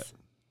about it.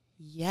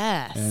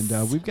 Yes.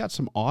 And we've got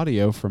some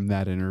audio from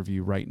that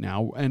interview right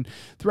now. And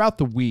throughout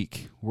the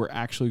week, we're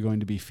actually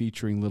going to be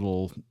featuring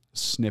little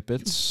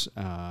snippets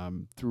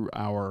through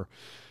our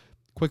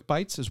Quick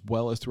Bites as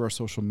well as through our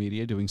social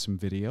media, doing some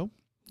video.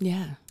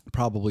 Yeah.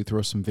 Probably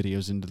throw some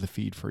videos into the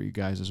feed for you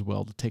guys as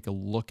well to take a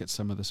look at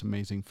some of this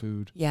amazing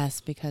food. Yes,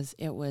 because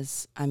it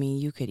was,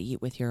 you could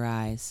eat with your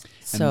eyes.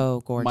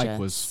 So gorgeous. Mike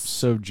was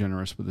so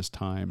generous with his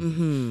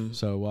time.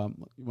 So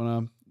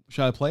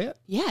should I play it?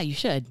 Yeah, you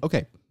should.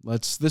 Okay.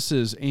 This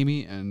is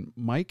Amy and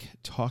Mike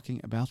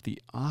talking about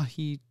the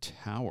Ahi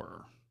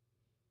Tower.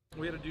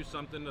 We had to do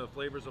something to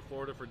Flavors of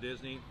Florida for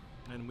Disney.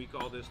 and we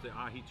call this the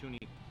ahi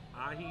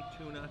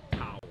tuna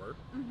tower.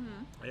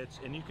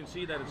 And you can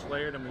see that it's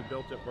layered, and we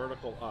built it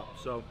vertical up.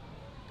 So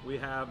we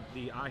have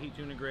the ahi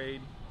tuna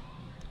grade,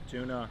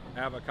 tuna,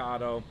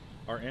 avocado,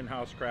 our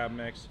in-house crab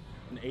mix,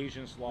 an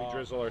Asian slaw. We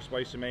drizzle our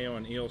spicy mayo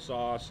and eel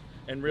sauce,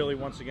 and really,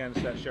 once again,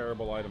 it's that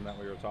shareable item that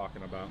we were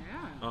talking about.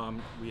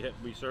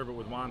 We serve it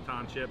with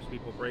wonton chips.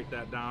 People break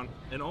that down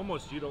and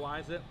almost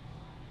utilize it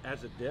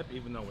as a dip,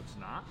 even though it's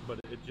not, but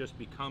it just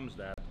becomes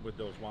that with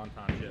those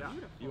wonton chips.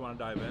 Beautiful. You want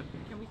to dive in?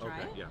 Can we try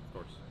it? Yeah, of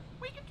course.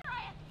 We can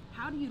try it.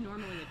 How do you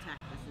normally attack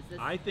this? Is this?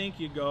 I think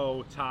you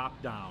go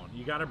top down.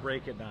 You got to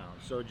break it down.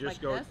 So just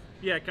like go. This?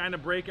 Yeah, kind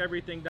of break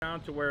everything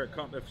down to where it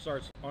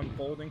starts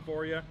unfolding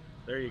for you.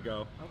 There you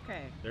go.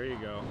 Okay. There you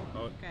go.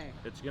 Okay.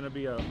 It's gonna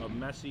be a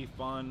messy,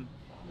 fun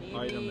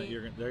item that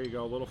you're gonna. There you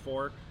go. A little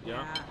fork.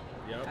 Yeah.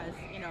 Yep.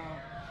 Because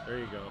There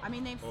you go. I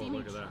mean, they've seen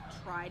me that.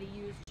 try to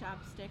use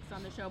chopsticks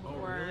on the show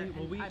before. Oh, really?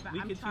 Well, we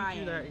can teach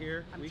you that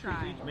here. I'm we trying.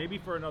 can teach, maybe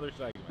for another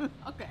segment.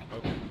 Okay.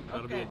 Okay.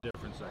 That'll be a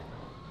different segment.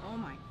 Oh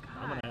my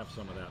god. I'm gonna have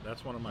some of that.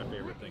 That's one of my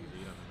favorite things to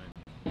eat on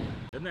the menu.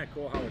 Isn't that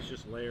cool how it's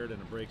just layered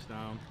and it breaks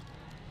down?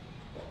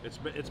 It's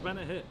been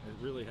a hit. It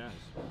really has.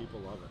 People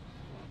love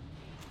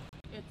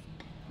it.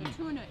 The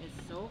tuna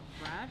is so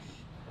fresh.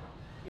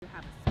 You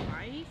have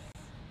spice.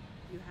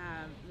 You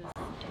have this,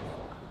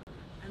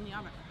 and the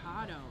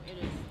avocado. It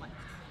is like,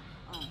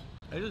 oh.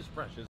 It is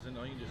fresh, isn't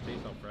it? You can just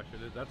taste how fresh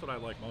it is. That's what I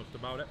like most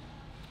about it.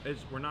 Is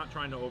we're not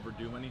trying to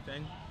overdo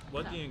anything.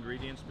 Let the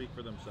ingredients speak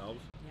for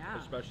themselves. Yeah.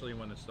 Especially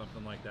when it's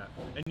something like that.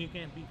 And you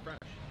can't beat fresh.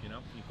 You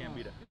can't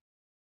beat it.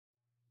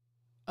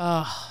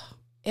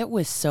 It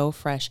was so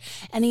fresh.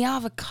 And the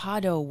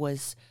avocado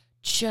was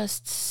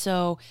just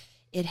so,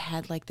 it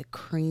had like the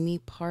creamy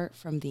part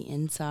from the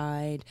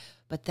inside,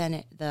 but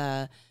then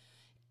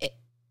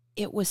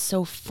it was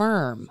so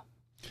firm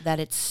that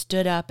it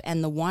stood up,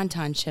 and the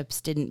wonton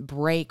chips didn't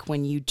break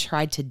when you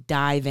tried to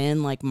dive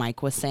in, like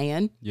Mike was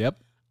saying. Yep.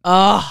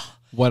 Oh.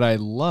 What I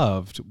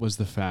loved was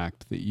the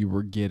fact that you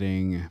were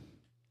getting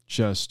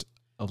just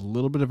a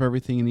little bit of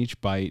everything in each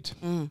bite.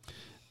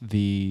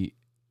 The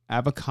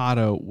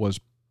avocado was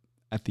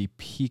at the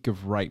peak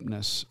of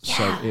ripeness,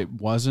 so it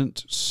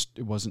wasn't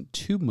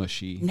too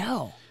mushy.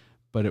 No,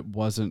 but it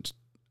wasn't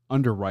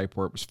underripe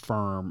where it was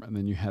firm, and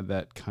then you had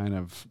that kind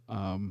of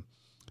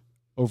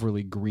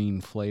overly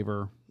green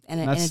flavor. And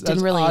it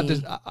didn't really.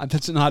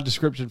 That's an odd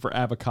description for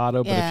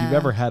avocado, but if you've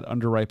ever had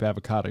underripe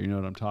avocado, you know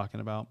what I'm talking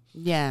about.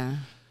 Yeah.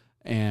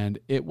 And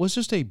it was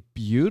just a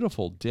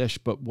beautiful dish.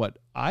 But what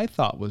I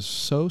thought was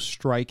so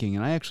striking,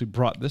 and I actually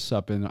brought this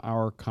up in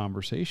our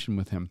conversation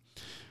with him,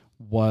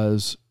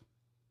 was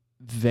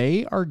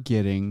they are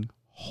getting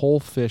whole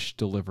fish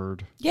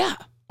delivered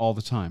all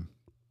the time.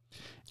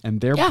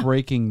 And they're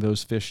breaking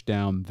those fish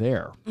down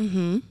there.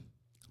 Mm-hmm.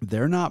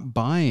 They're not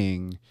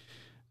buying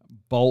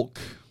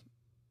bulk,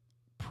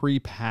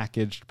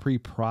 pre-packaged,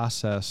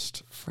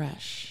 pre-processed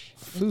fresh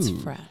food.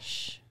 It's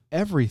fresh.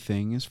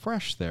 Everything is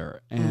fresh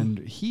there. And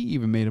he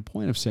even made a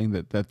point of saying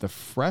that the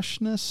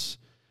freshness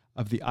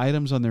of the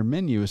items on their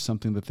menu is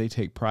something that they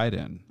take pride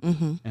in.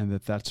 Mm-hmm. And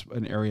that's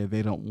an area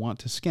they don't want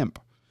to skimp.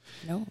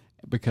 No.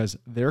 Because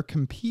they're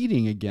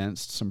competing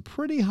against some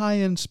pretty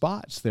high-end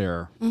spots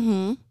there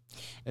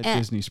at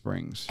Disney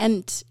Springs.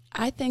 And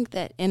I think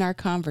that in our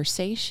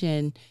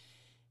conversation,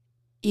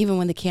 even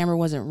when the camera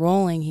wasn't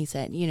rolling, he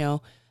said,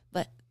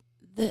 but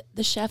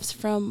the chefs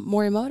from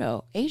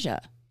Morimoto,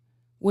 Asia,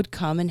 would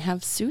come and have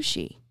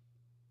sushi.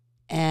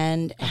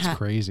 And that's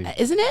crazy.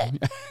 Isn't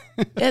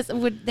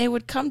it? They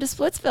would come to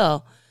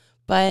Splitsville.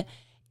 But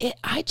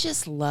I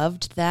just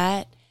loved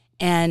that.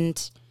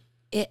 And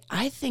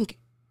I think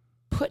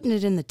putting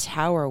it in the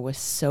tower was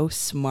so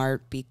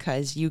smart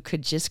because you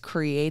could just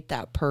create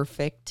that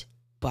perfect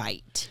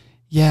bite.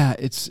 Yeah,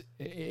 it's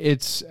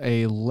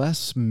a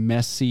less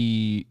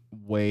messy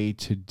way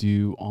to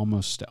do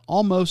almost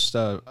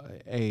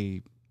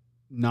a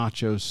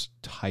nachos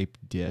type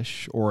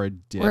dish or a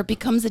dip. Or it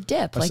becomes a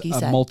dip, like you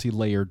said. A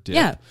multi-layered dip.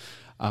 Yeah.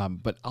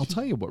 But I'll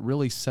tell you what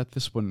really set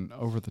this one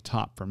over the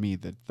top for me,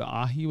 that the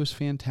ahi was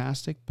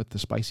fantastic, but the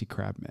spicy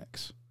crab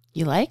mix.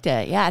 You liked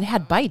it. Yeah, it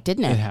had bite,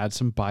 didn't it? It had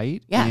some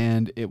bite. Yeah.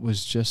 And it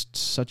was just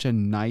such a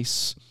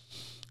nice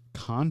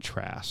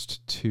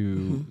contrast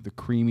to the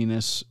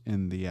creaminess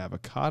in the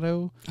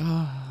avocado,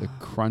 the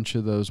crunch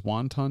of those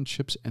wonton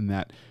chips, and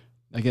that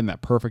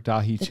perfect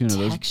ahi tuna.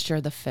 The texture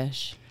of the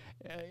fish.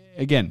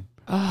 Again,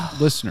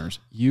 listeners,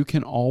 you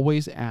can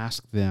always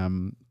ask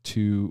them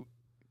to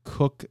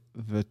cook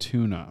the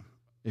tuna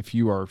if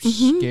you are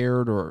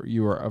scared or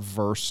you are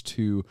averse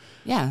to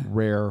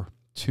rare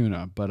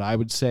tuna. But I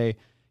would say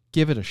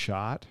give it a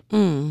shot.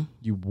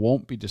 You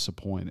won't be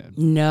disappointed.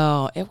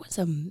 No, it was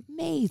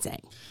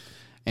amazing.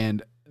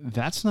 And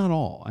that's not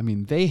all. I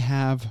mean, they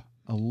have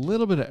a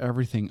little bit of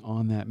everything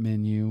on that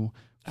menu,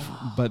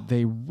 but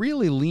they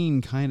really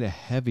lean kind of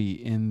heavy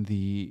in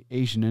the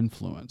Asian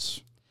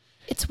influence.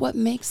 It's what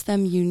makes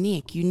them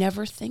unique. You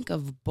never think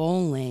of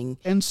bowling.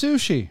 And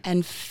sushi.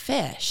 And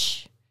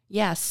fish.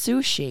 Yeah,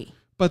 sushi.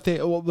 But they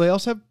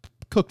also have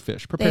cooked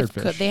fish, prepared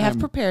fish. They have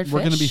prepared fish.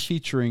 We're going to be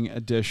featuring a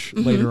dish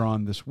later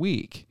on this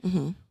week,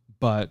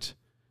 but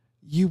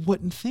you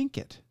wouldn't think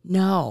it.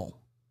 No,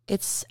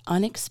 it's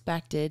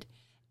unexpected,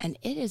 and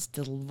it is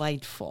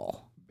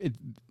delightful.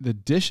 The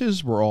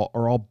dishes are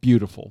all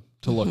beautiful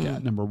to look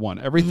at. Number one,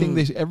 everything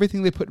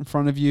they put in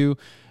front of you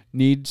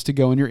needs to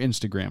go in your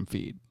Instagram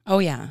feed. Oh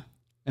yeah,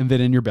 and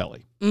then in your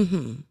belly.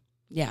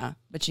 Yeah,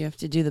 but you have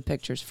to do the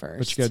pictures first.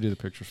 But you got to do the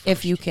pictures first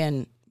if you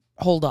can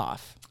hold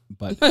off.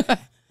 But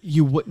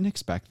you wouldn't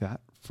expect that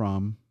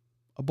from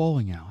a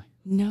bowling alley.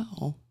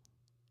 No.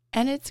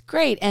 And it's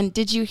great. And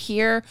did you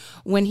hear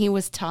when he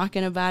was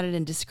talking about it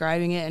and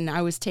describing it and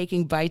I was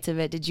taking bites of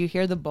it, did you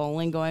hear the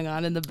bowling going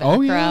on in the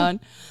background?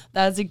 Oh, yeah.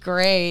 That was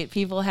great.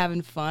 People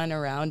having fun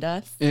around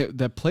us.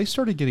 That place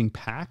started getting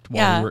packed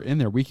while we were in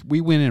there. We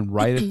went in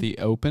right at the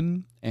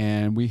open,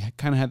 and we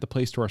kind of had the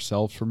place to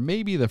ourselves for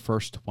maybe the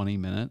first 20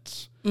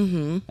 minutes.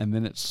 And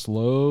then it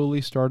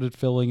slowly started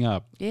filling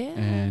up. Yeah.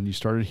 And you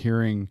started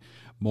hearing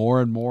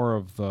more and more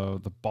of the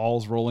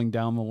balls rolling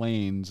down the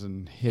lanes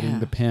and hitting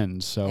the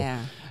pins. So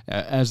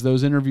as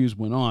those interviews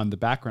went on, the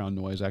background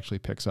noise actually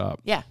picks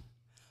up. Yeah.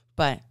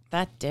 But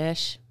that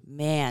dish,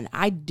 man,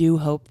 I do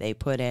hope they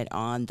put it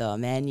on the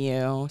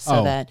menu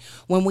so that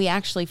when we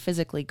actually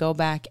physically go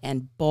back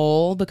and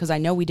bowl, because I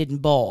know we didn't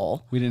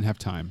bowl. We didn't have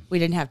time. We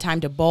didn't have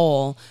time to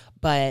bowl.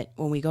 But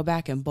when we go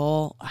back and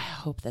bowl, I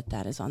hope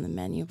that is on the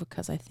menu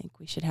because I think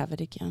we should have it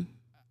again.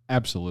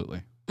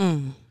 Absolutely.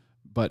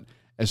 But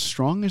as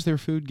strong as their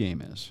food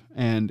game is,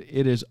 and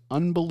it is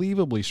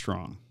unbelievably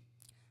strong,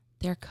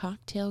 their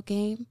cocktail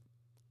game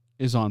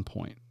is on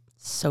point.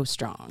 So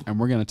strong. And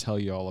we're going to tell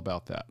you all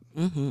about that.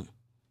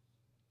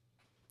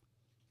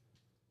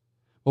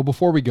 Well,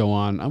 before we go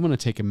on, I'm going to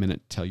take a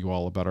minute to tell you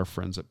all about our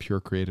friends at Pure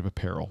Creative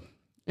Apparel.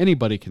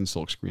 Anybody can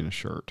silkscreen a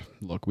shirt.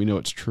 Look, we know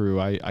it's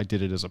true. I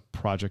did it as a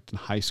project in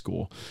high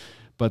school.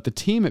 But the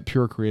team at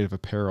Pure Creative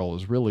Apparel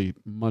is really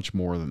much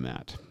more than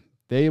that.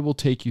 They will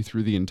take you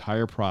through the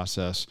entire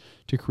process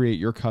to create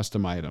your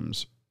custom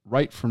items,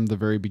 right from the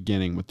very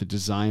beginning with the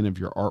design of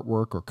your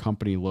artwork or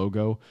company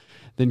logo,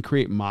 then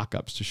create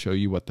mock-ups to show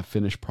you what the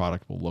finished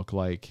product will look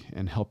like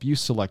and help you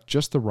select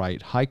just the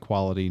right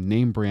high-quality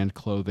name brand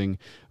clothing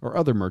or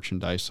other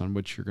merchandise on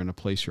which you're going to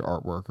place your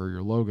artwork or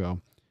your logo.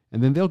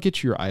 And then they'll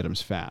get you your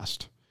items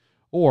fast.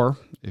 Or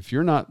if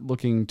you're not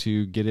looking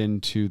to get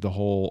into the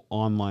whole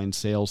online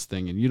sales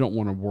thing and you don't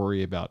want to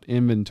worry about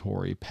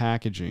inventory,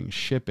 packaging,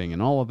 shipping,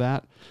 and all of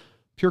that,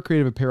 Pure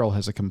Creative Apparel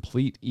has a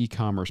complete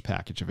e-commerce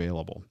package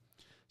available.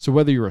 So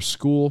whether you're a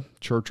school,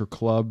 church, or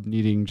club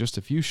needing just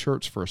a few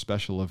shirts for a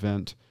special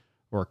event,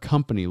 or a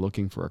company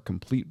looking for a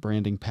complete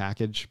branding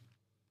package,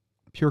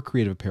 Pure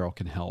Creative Apparel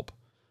can help.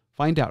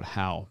 Find out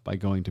how by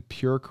going to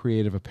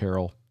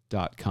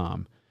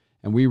purecreativeapparel.com.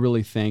 And we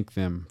really thank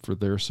them for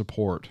their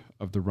support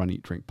of the Run,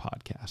 Eat, Drink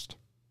podcast.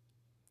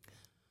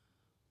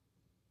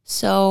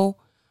 So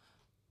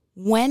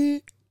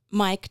when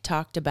Mike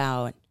talked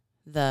about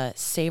the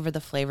Savor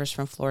the Flavors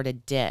from Florida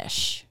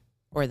dish,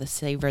 or the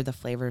Savor the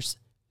Flavors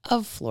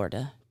of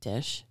Florida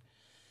dish,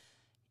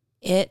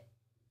 it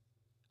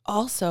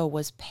also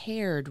was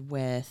paired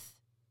with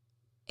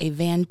a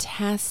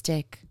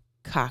fantastic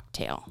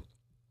cocktail.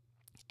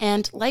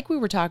 And like we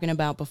were talking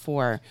about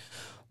before,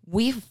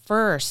 we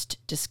first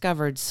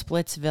discovered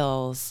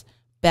Splitsville's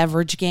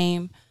beverage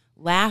game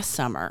last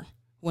summer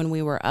when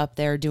we were up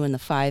there doing the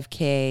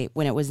 5K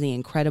when it was the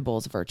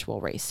Incredibles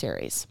virtual race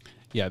series.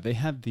 Yeah, they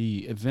had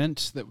the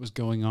event that was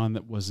going on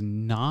that was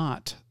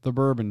not the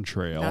Bourbon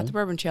Trail. Not the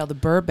Bourbon Trail, the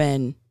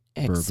Bourbon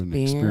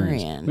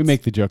Experience. We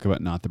make the joke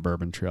about not the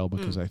Bourbon Trail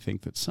because I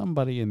think that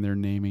somebody in their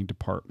naming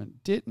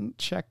department didn't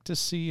check to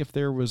see if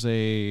there was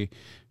a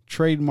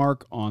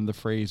trademark on the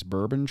phrase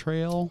Bourbon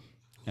Trail.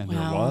 And there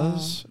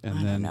was,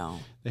 and then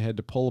they had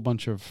to pull a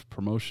bunch of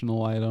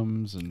promotional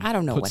items and I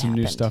don't know put what some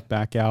happened. new stuff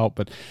back out.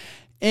 But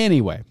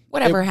anyway,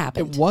 whatever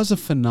happened, it was a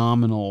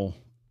phenomenal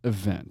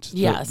event.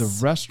 Yes, the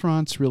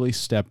restaurants really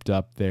stepped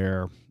up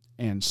there,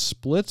 and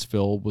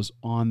Splitsville was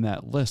on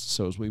that list.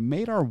 So as we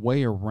made our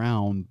way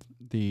around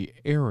the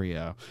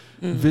area,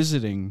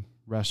 visiting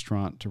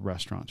restaurant to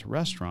restaurant to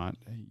restaurant,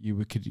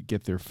 you could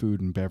get their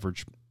food and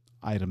beverage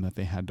item that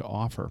they had to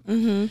offer.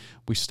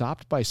 We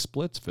stopped by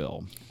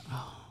Splitsville.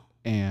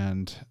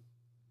 And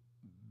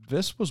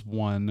this was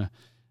one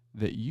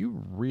that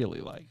you really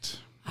liked.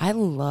 I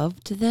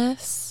loved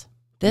this.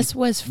 This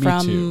was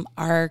from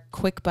our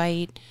Quick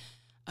Bite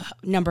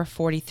number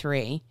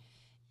 43.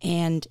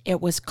 And it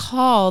was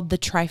called the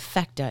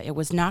Trifecta. It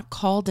was not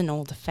called an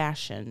Old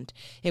Fashioned.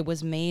 It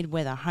was made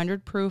with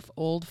 100 proof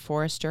Old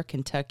Forester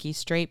Kentucky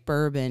straight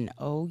bourbon.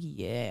 Oh,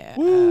 yeah.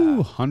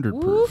 Ooh,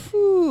 100 proof.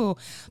 Woo-hoo.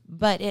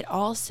 But it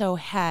also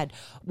had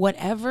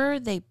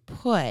whatever they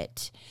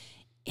put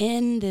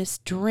in this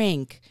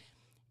drink,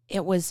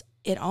 it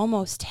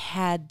almost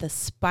had the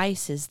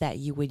spices that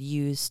you would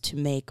use to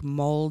make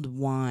mulled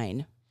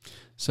wine.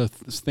 So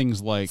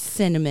things like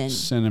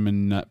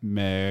cinnamon,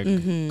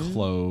 nutmeg,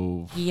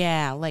 clove.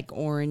 Yeah, like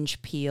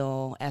orange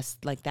peel,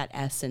 like that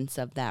essence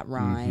of that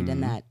rind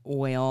and that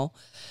oil.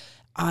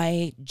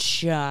 I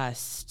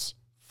just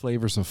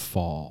Flavors of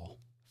fall.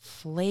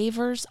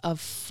 Flavors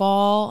of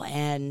fall,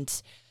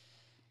 and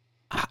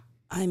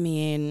I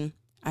mean,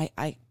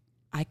 I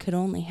could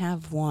only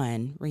have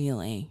one,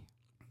 really.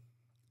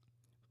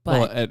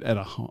 But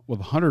with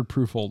 100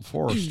 proof Old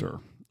Forester.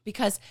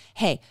 Because,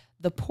 hey,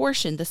 the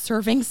portion, the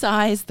serving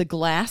size, the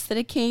glass that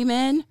it came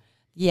in,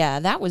 yeah,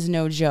 that was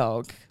no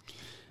joke.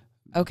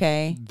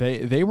 Okay.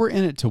 They were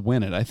in it to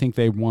win it. I think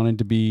they wanted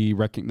to be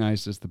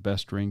recognized as the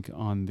best drink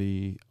on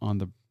the.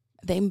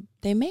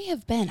 They may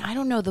have been. I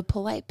don't know. The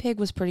Polite Pig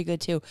was pretty good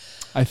too.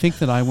 I think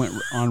that I went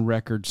on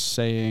record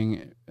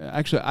saying,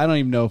 actually, I don't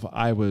even know if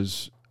I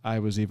was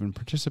even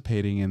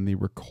participating in the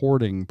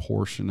recording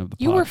portion of the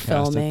You were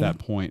podcast filming. at that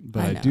point,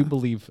 but I do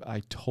believe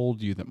I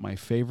told you that my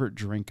favorite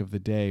drink of the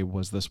day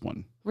was this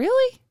one.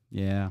 Really?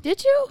 Yeah.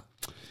 Did you?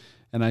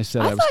 And I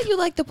said, I thought you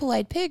liked the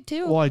Polite Pig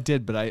too. Well, I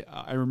did, but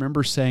I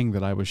remember saying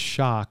that I was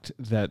shocked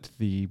that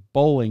the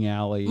bowling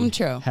alley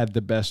had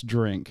the best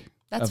drink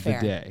of the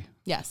day.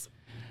 Yes.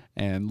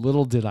 And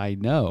little did I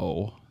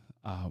know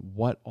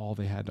what all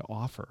they had to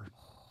offer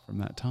from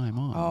that time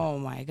on. Oh,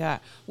 my God.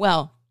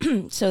 Well,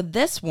 so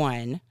this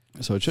one.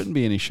 So it shouldn't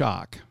be any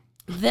shock.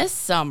 This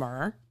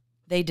summer,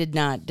 they did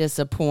not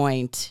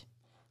disappoint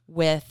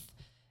with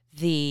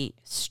the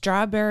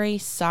strawberry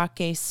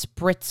sake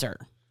spritzer.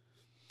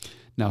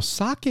 Now,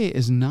 sake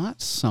is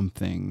not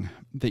something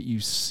that you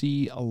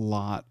see a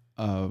lot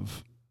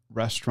of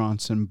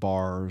restaurants and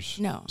bars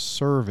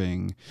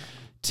serving,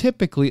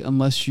 typically,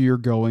 unless you're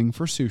going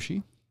for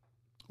sushi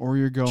or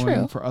you're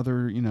going for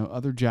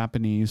other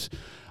Japanese.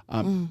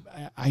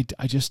 I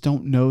just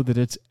don't know that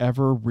it's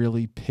ever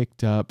really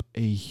picked up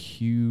a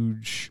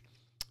huge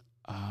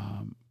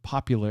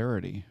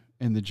popularity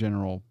in the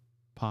general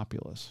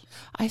populace.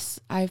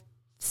 I've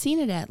seen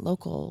it at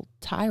local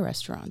Thai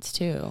restaurants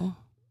too.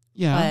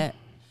 Yeah.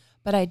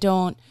 But I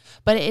don't,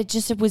 but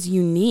it was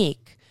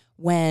unique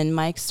when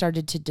Mike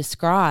started to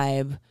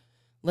describe,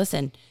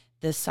 listen,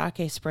 the sake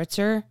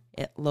spritzer,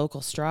 local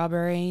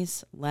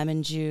strawberries,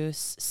 lemon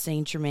juice,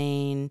 Saint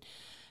Germain,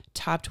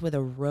 topped with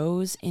a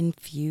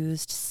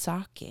rose-infused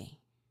sake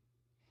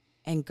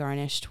and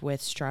garnished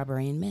with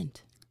strawberry and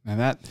mint. Now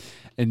that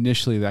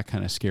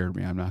kind of scared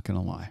me. I'm not going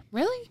to lie.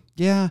 Really?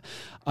 Yeah.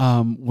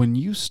 When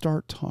you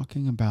start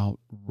talking about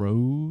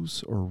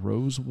rose or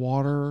rose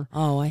water.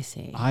 Oh, I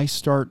see. I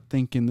start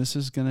thinking this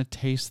is going to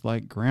taste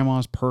like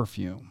grandma's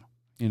perfume,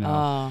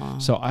 Oh.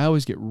 So I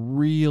always get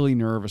really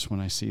nervous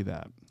when I see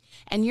that.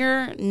 And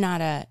you're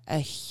not a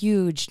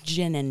huge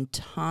gin and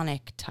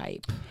tonic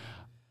type.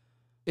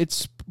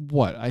 It's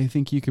what? I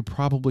think you could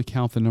probably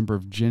count the number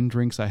of gin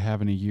drinks I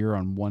have in a year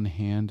on one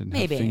hand and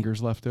have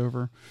fingers left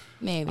over.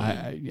 Maybe.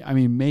 I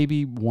mean,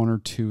 maybe one or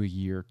two a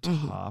year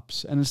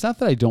tops. And it's not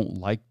that I don't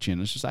like gin.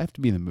 It's just I have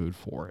to be in the mood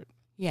for it.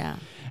 Yeah.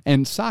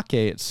 And sake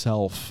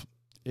itself,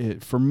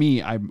 for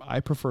me, I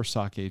prefer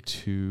sake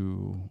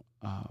to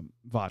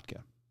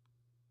vodka.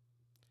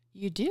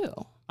 You do?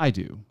 I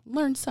do.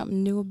 Learn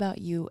something new about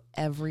you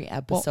every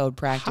episode,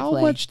 practically.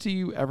 How much do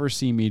you ever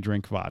see me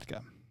drink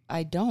vodka?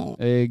 I don't.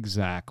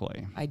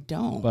 Exactly. I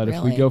don't. But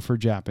if we go for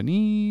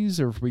Japanese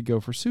or if we go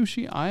for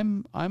sushi,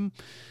 I'm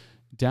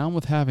down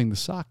with having the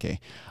sake.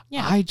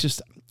 Yeah. I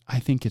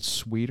think it's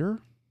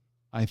sweeter.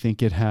 I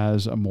think it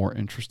has a more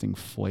interesting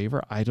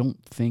flavor. I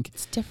don't think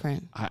it's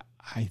different.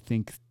 I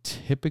think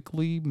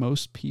typically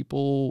most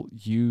people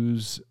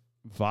use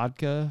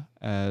vodka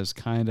as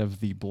kind of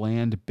the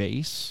bland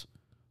base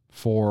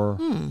for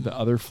the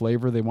other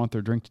flavor they want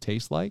their drink to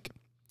taste like.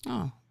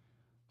 Oh.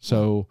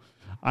 So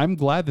I'm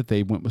glad that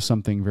they went with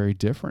something very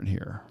different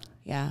here.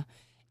 Yeah.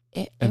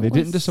 They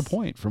didn't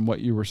disappoint from what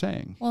you were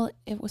saying. Well,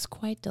 it was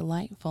quite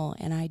delightful.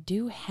 And I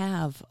do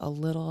have a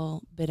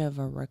little bit of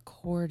a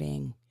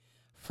recording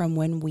from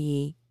when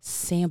we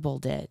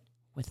sampled it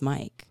with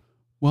Mike.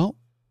 Well,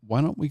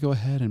 why don't we go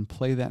ahead and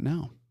play that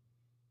now?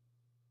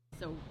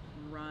 So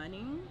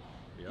running,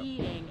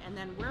 eating, and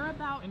then we're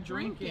about and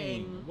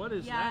drinking. What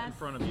is that in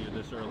front of you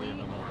this early in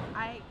the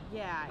morning?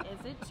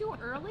 Is it too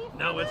early?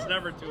 No, it's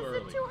never too early.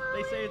 Is it too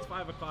early? They say it's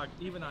 5 o'clock,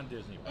 even on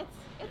Disney World.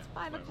 It's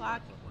 5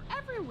 o'clock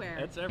everywhere.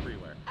 It's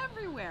everywhere.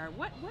 Everywhere.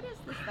 What is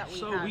this that we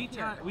so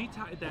have we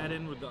tied that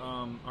in with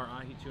our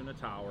ahi tuna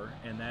tower,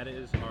 and that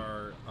is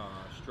our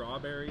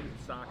strawberry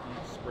sake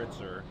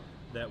spritzer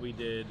that we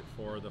did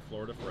for the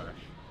Florida Fresh.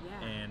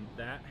 Yeah. And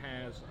that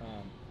has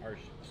our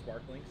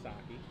sparkling sake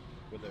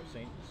with a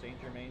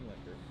Saint Germain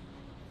liquor,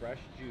 fresh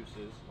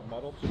juices,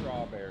 muddled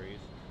strawberries,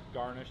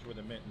 garnished with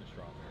a mint and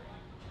strawberry.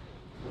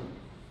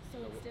 So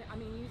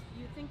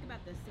you think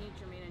about the Saint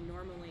Germain, and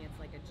normally it's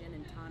like a gin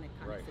and tonic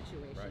kind of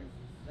situation,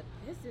 but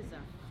this is a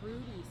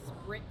fruity,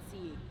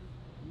 spritzy,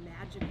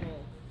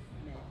 magical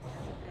mix.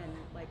 And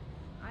like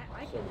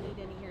I can lead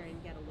in here and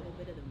get a little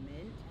bit of the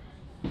mint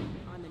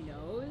on the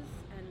nose,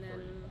 and then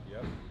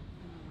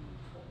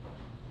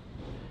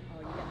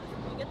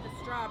you get the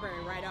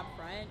strawberry right up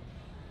front,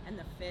 and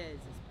the fizz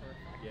is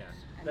perfect. Yes,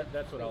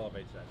 that's what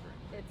elevates that drink.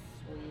 It's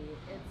sweet.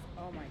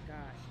 Oh my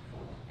gosh.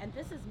 And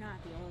this is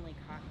not the only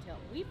cocktail.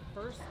 We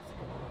first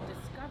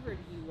discovered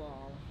you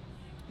all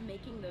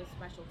making those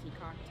specialty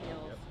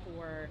cocktails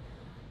for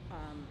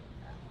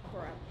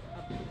for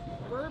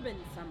a bourbon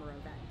summer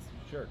event.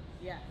 Sure.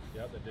 Yes.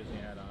 Yep, the Disney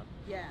had on.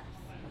 Yes.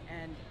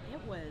 And it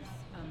was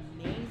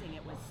amazing.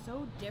 It was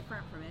so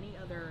different from any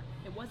other.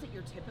 It wasn't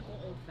your typical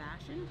old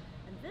fashioned.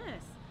 And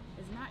this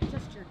is not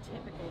just your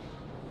typical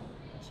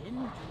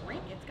gin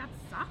drink. It's got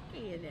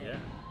sake in it. Yeah.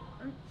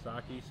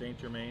 Sake, Saint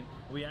Germain.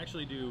 We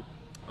actually do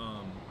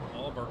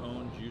all of our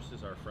own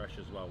juices are fresh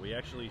as well. We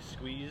actually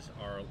squeeze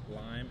our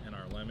lime and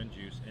our lemon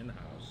juice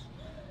in-house.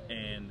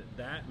 And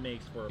that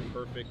makes for a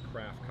perfect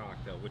craft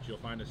cocktail, which you'll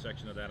find a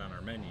section of that on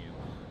our menu.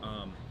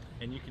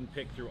 And you can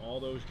pick through all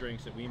those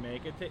drinks that we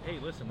make. Hey,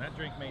 listen, that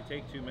drink may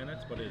take 2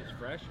 minutes, but it is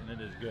fresh and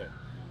it is good.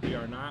 We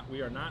are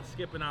not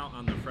skipping out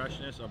on the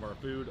freshness of our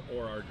food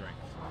or our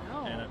drinks.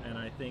 No. And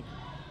I think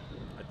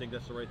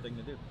that's the right thing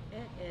to do.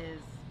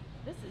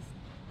 This is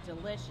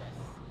delicious.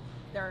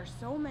 There are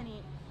so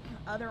many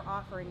other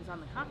offerings on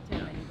the cocktail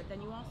menu, but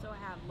then you also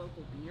have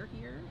local beer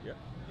here. Yeah.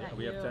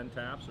 We have 10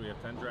 taps. We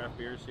have 10 draft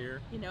beers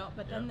here.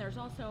 But then there's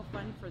also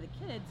fun for the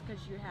kids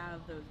because you have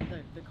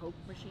the Coke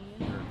machine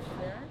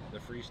there. The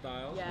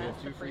freestyles. Yes,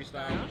 we have 2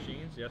 freestyle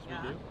machines. Yes,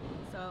 we do.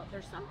 So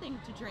there's something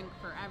to drink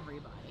for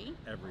everybody.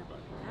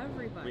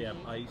 Everybody. We have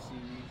ices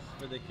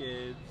for the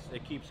kids.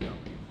 It keeps going.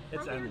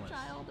 It's From endless. Your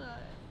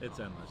childhood. It's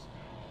endless.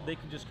 They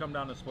can just come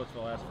down to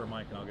Splitsville, ask for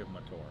Mike, and I'll give them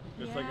a tour.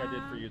 Just like I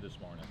did for you this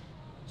morning.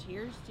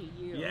 Cheers to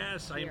you.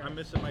 Yes, I'm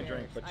missing my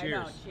drink, but cheers.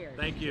 I know, cheers.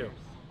 Thank you.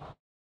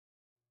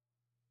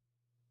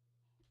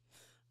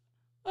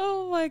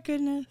 Oh my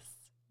goodness.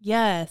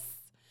 Yes,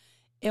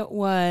 it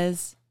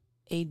was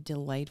a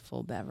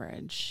delightful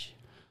beverage.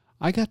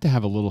 I got to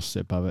have a little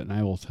sip of it, and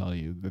I will tell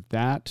you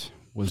that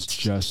was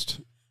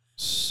just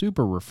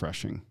super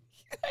refreshing.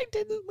 I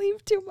didn't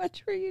leave too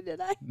much for you,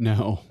 did I?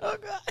 No. Oh,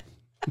 God.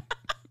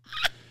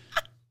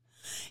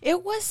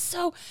 It was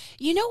so,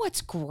 you know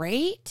what's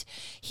great?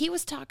 He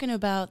was talking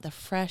about the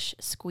fresh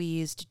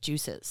squeezed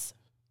juices.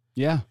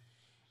 Yeah.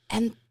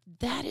 And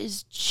that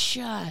is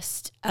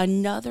just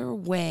another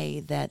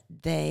way that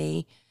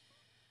they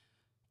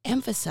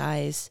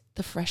emphasize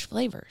the fresh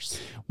flavors.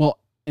 Well,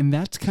 and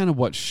that's kind of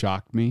what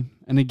shocked me.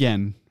 And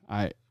again,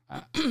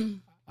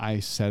 I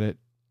said it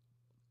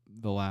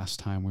the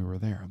last time we were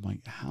there. I'm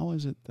like, how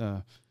is it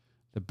the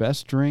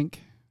best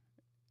drink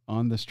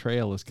on this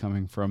trail is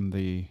coming from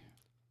the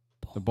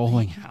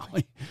bowling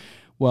alley?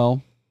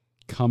 Well,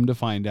 come to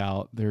find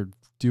out, they're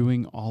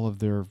doing all of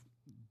their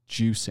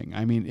juicing.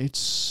 I mean, it's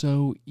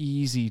so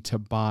easy to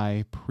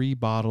buy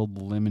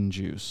pre-bottled lemon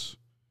juice.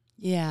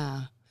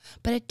 Yeah,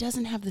 but it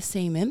doesn't have the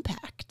same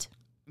impact.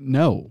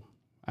 No,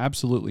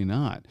 absolutely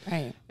not.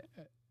 Right.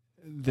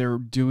 They're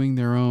doing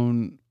their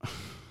own.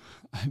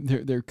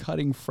 They're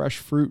cutting fresh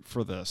fruit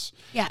for this.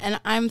 Yeah, and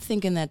I'm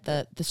thinking that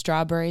the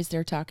strawberries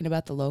they're talking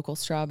about, the local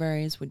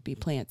strawberries, would be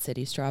Plant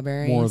City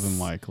strawberries. More than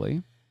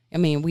likely. I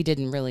mean, we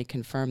didn't really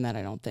confirm that,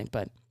 I don't think,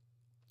 but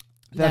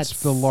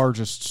that's the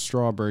largest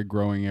strawberry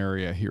growing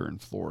area here in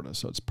Florida,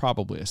 so it's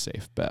probably a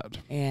safe bet.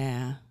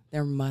 Yeah,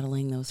 they're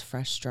muddling those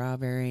fresh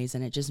strawberries,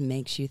 and it just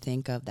makes you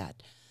think of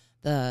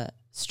the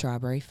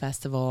Strawberry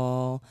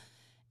Festival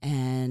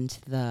and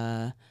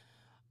the,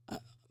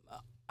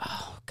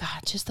 oh,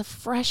 God, just the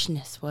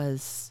freshness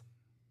was,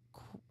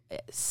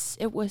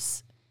 it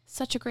was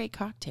such a great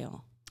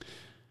cocktail.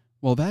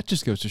 Well, that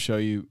just goes to show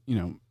you,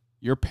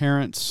 your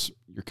parents,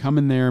 you're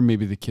coming there,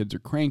 maybe the kids are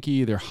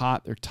cranky, they're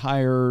hot, they're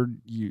tired,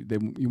 you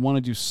want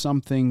to do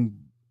something,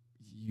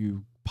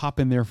 you pop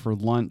in there for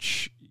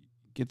lunch,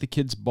 get the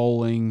kids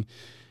bowling,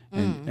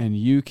 and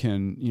you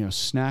can,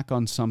 snack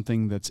on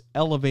something that's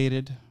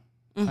elevated.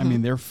 Mm-hmm. I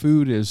mean, their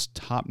food is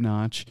top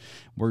notch.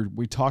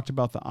 We talked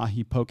about the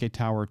Ahi Poke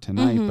Tower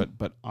tonight,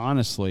 but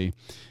honestly,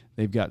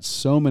 they've got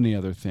so many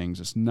other things.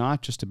 It's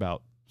not just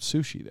about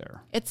sushi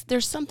there.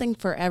 There's something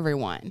for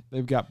everyone.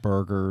 They've got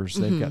burgers.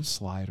 They've got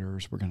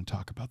sliders. We're going to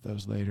talk about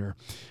those later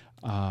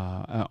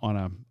on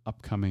a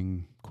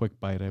upcoming Quick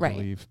Bite, I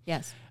believe.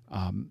 Yes.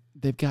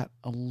 They've got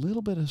a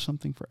little bit of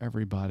something for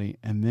everybody.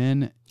 And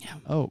then,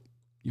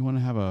 you want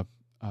to have a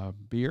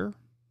beer?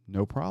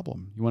 No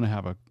problem. You want to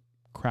have a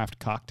craft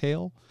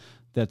cocktail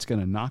that's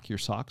going to knock your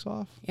socks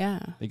off? Yeah.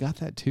 They got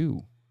that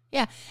too.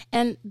 Yeah.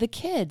 And the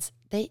kids,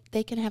 they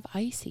can have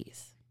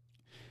ices.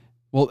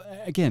 Well,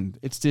 again,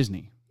 it's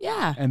Disney.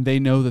 Yeah. And they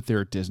know that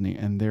they're at Disney,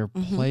 and they're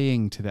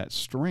playing to that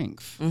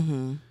strength.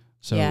 Mm-hmm.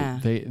 So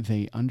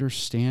they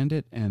understand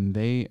it, and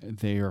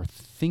they are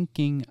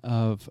thinking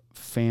of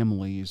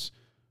families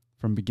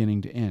from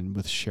beginning to end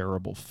with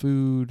shareable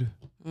food.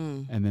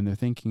 And then they're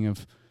thinking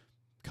of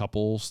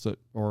couples that,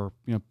 or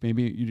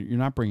maybe you're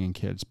not bringing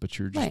kids, but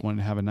you're just wanting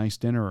to have a nice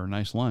dinner or a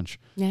nice lunch.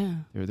 Yeah.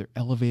 They're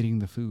elevating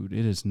the food.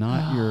 It is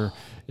not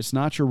it's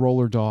not your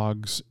roller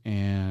dogs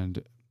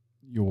and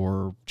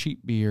your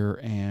cheap beer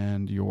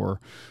and your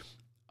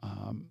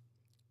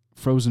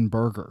frozen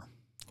burger.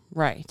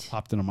 Right.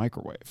 Popped in a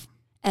microwave.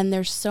 And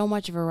there's so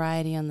much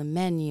variety on the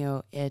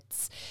menu.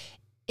 It's,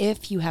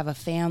 if you have a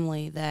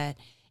family that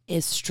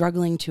is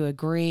struggling to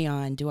agree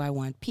on, do I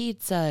want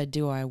pizza?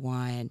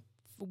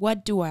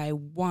 What do I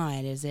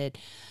want? Is it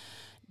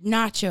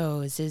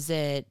nachos? Is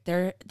it,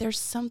 there's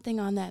something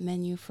on that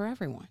menu for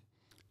everyone.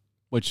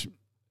 which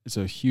is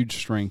a huge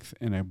strength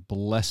and a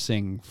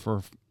blessing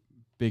for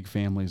big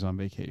families on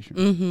vacation.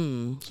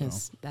 Mm-hmm.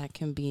 Because that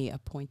can be a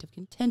point of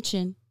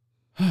contention.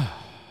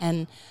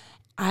 And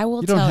I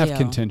will you tell you. You don't have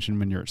contention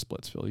when you're at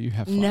Splitsville. You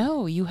have fun.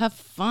 No, you have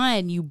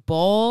fun. You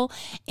bowl.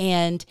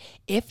 And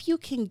if you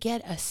can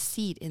get a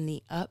seat in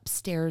the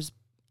upstairs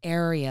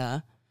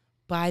area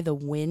by the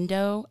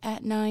window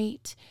at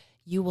night,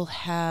 you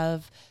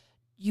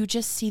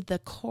just see the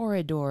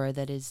corridor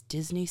that is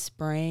Disney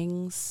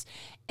Springs,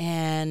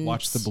 and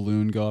watch the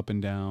balloon go up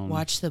and down.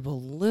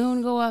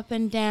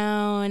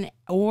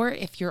 Or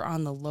if you're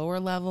on the lower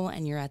level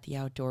and you're at the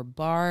outdoor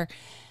bar,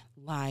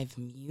 live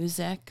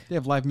music. They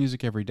have live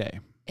music every day.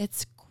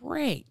 It's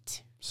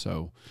great.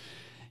 So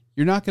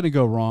you're not going to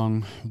go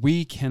wrong.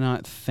 We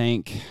cannot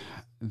thank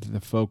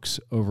the folks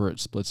over at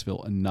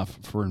Splitsville enough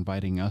for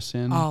inviting us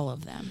in. All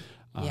of them.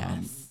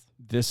 Yes.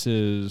 This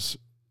is,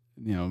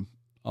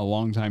 a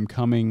long time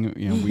coming.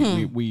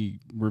 We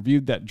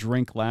reviewed that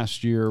drink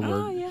last year.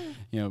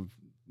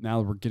 Now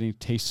we're getting to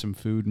taste some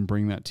food and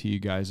bring that to you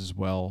guys as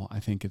well. I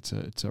think it's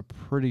a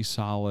pretty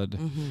solid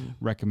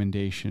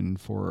recommendation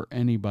for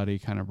anybody,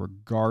 kind of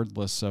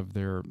regardless of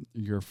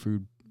your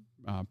food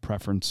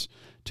preference,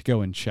 to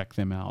go and check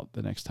them out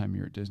the next time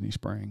you're at Disney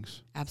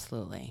Springs.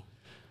 Absolutely.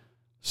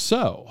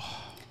 So,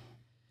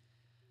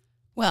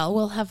 well,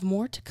 we'll have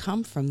more to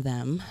come from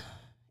them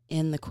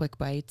in the Quick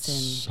Bites and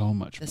so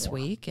much this more.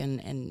 week,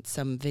 and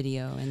some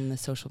video in the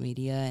social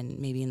media and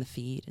maybe in the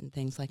feed and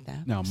things like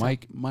that. Now,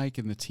 Mike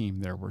and the team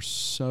there were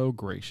so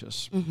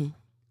gracious. Mm-hmm.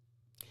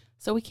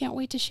 So we can't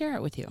wait to share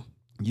it with you.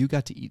 You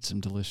got to eat some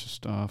delicious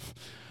stuff.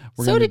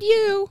 So did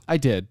you. I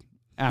did.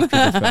 After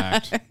the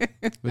fact.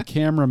 The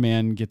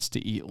cameraman gets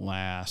to eat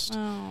last.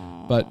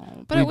 Oh, but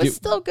it was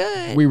still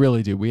good. We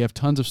really do. We have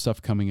tons of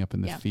stuff coming up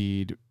in the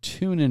feed.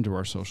 Tune into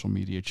our social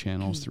media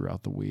channels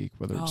throughout the week,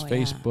 whether it's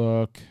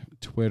Facebook,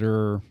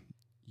 Twitter,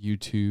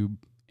 YouTube,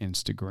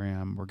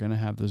 Instagram. We're going to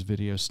have those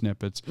video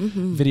snippets,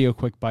 video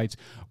quick bites.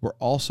 We're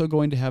also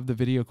going to have the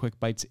video quick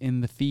bites in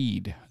the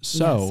feed.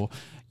 So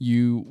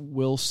you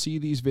will see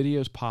these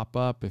videos pop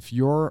up. If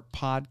your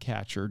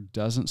podcatcher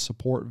doesn't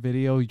support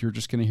video, you're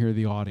just going to hear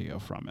the audio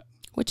from it.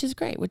 Which is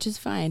great, which is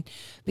fine,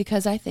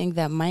 because I think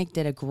that Mike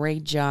did a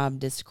great job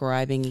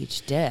describing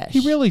each dish.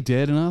 He really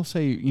did, and I'll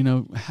say,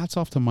 hats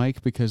off to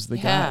Mike, because the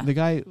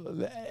guy,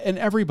 and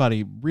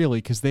everybody really,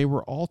 because they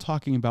were all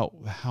talking about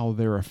how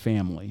they're a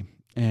family,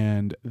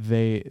 and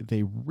they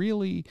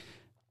really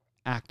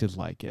acted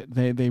like it.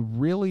 They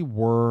really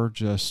were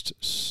just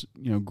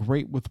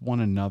great with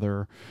one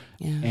another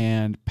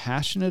and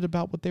passionate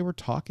about what they were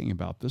talking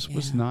about. This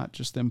was not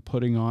just them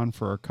putting on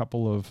for a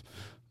couple of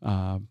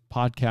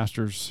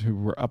podcasters who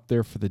were up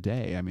there for the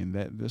day. I mean,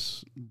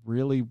 this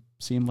really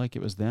seemed like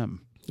it was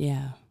them.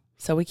 Yeah.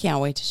 So we can't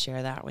wait to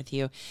share that with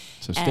you.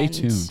 So stay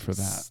tuned for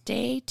that.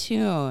 Stay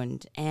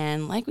tuned.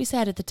 And like we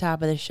said at the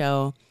top of the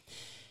show,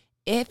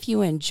 if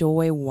you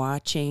enjoy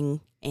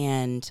watching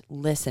and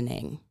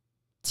listening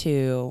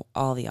to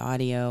all the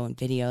audio and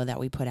video that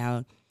we put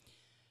out,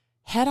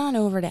 head on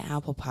over to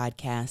Apple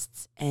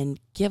Podcasts and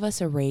give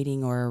us a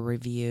rating or a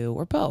review,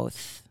 or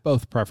both.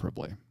 Both,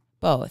 preferably.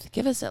 Both.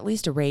 Give us at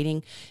least a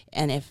rating,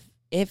 and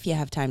if you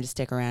have time to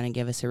stick around and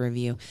give us a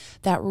review,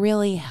 that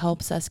really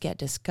helps us get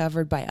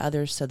discovered by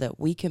others so that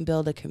we can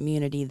build a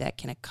community that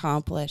can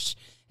accomplish,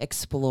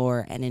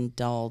 explore, and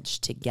indulge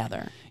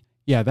together.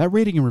 Yeah, that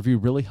rating and review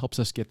really helps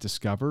us get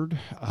discovered.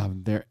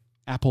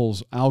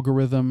 Apple's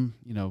algorithm,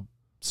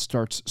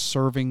 starts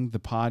serving the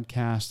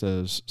podcast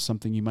as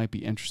something you might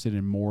be interested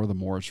in more the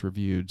more it's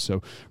reviewed.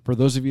 So for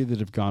those of you that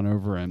have gone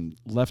over and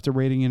left a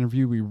rating and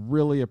review, we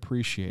really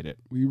appreciate it.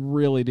 We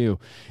really do.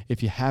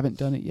 If you haven't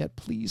done it yet,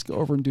 please go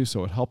over and do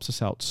so. It helps us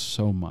out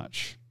so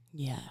much.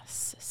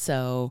 Yes.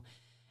 So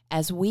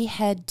as we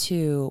head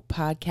to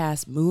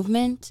Podcast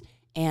Movement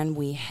and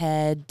we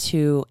head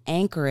to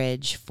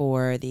Anchorage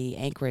for the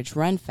Anchorage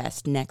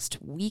RunFest next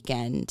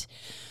weekend,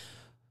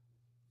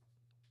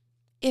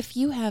 if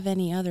you have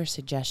any other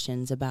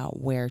suggestions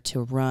about where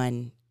to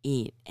run,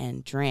 eat,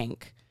 and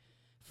drink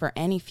for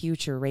any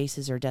future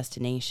races or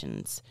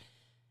destinations,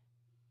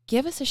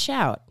 give us a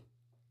shout.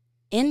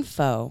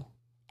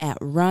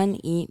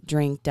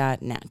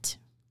 info@runeatdrink.net.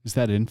 Is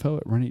that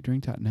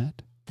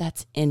info@runeatdrink.net?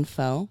 That's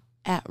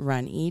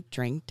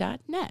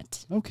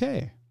info@runeatdrink.net.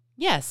 Okay.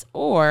 Yes,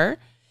 or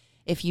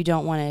if you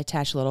don't want to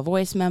attach a little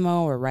voice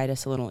memo or write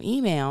us a little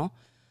email,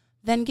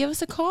 then give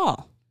us a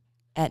call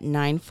at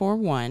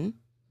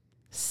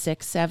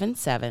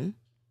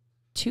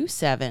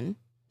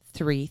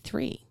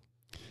 941-677-2733.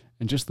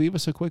 And just leave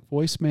us a quick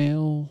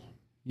voicemail,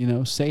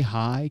 say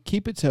hi.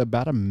 Keep it to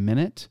about a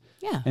minute.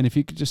 Yeah. And if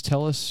you could just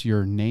tell us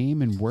your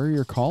name and where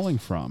you're calling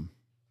from.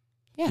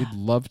 Yeah. We'd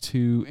love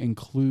to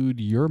include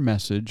your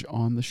message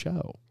on the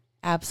show.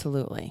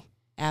 Absolutely.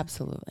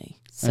 Absolutely.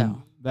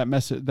 So and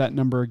that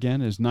number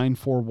again is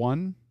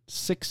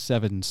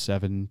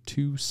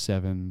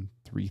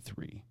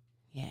 941-677-2733.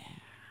 Yeah.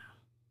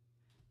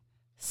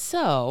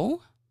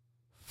 So,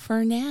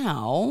 for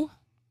now,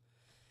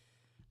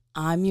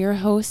 I'm your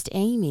host,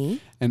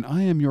 Amy. And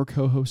I am your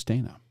co-host,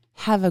 Dana.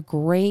 Have a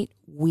great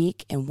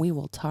week, and we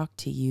will talk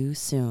to you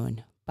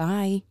soon.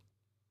 Bye.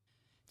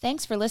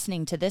 Thanks for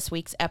listening to this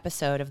week's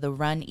episode of the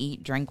Run,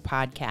 Eat, Drink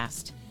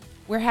podcast.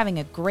 We're having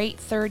a great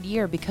third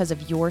year because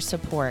of your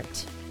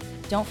support.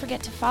 Don't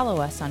forget to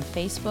follow us on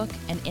Facebook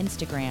and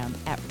Instagram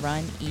at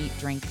Run, Eat,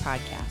 Drink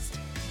Podcast.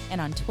 And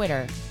on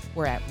Twitter,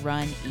 we're at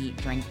Run, Eat,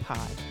 Drink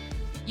Pod.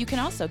 You can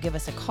also give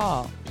us a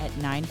call at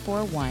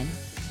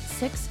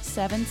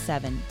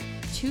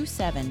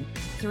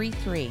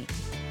 941-677-2733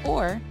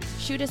 or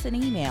shoot us an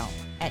email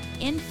at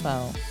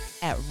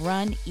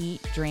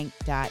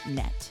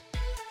info@runeatdrink.net.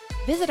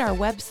 Visit our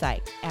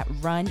website at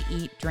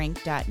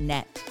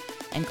runeatdrink.net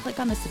and click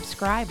on the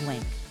subscribe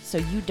link so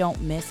you don't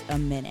miss a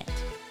minute.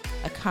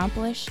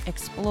 Accomplish,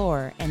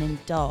 explore, and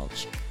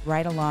indulge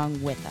right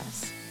along with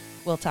us.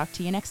 We'll talk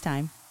to you next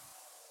time.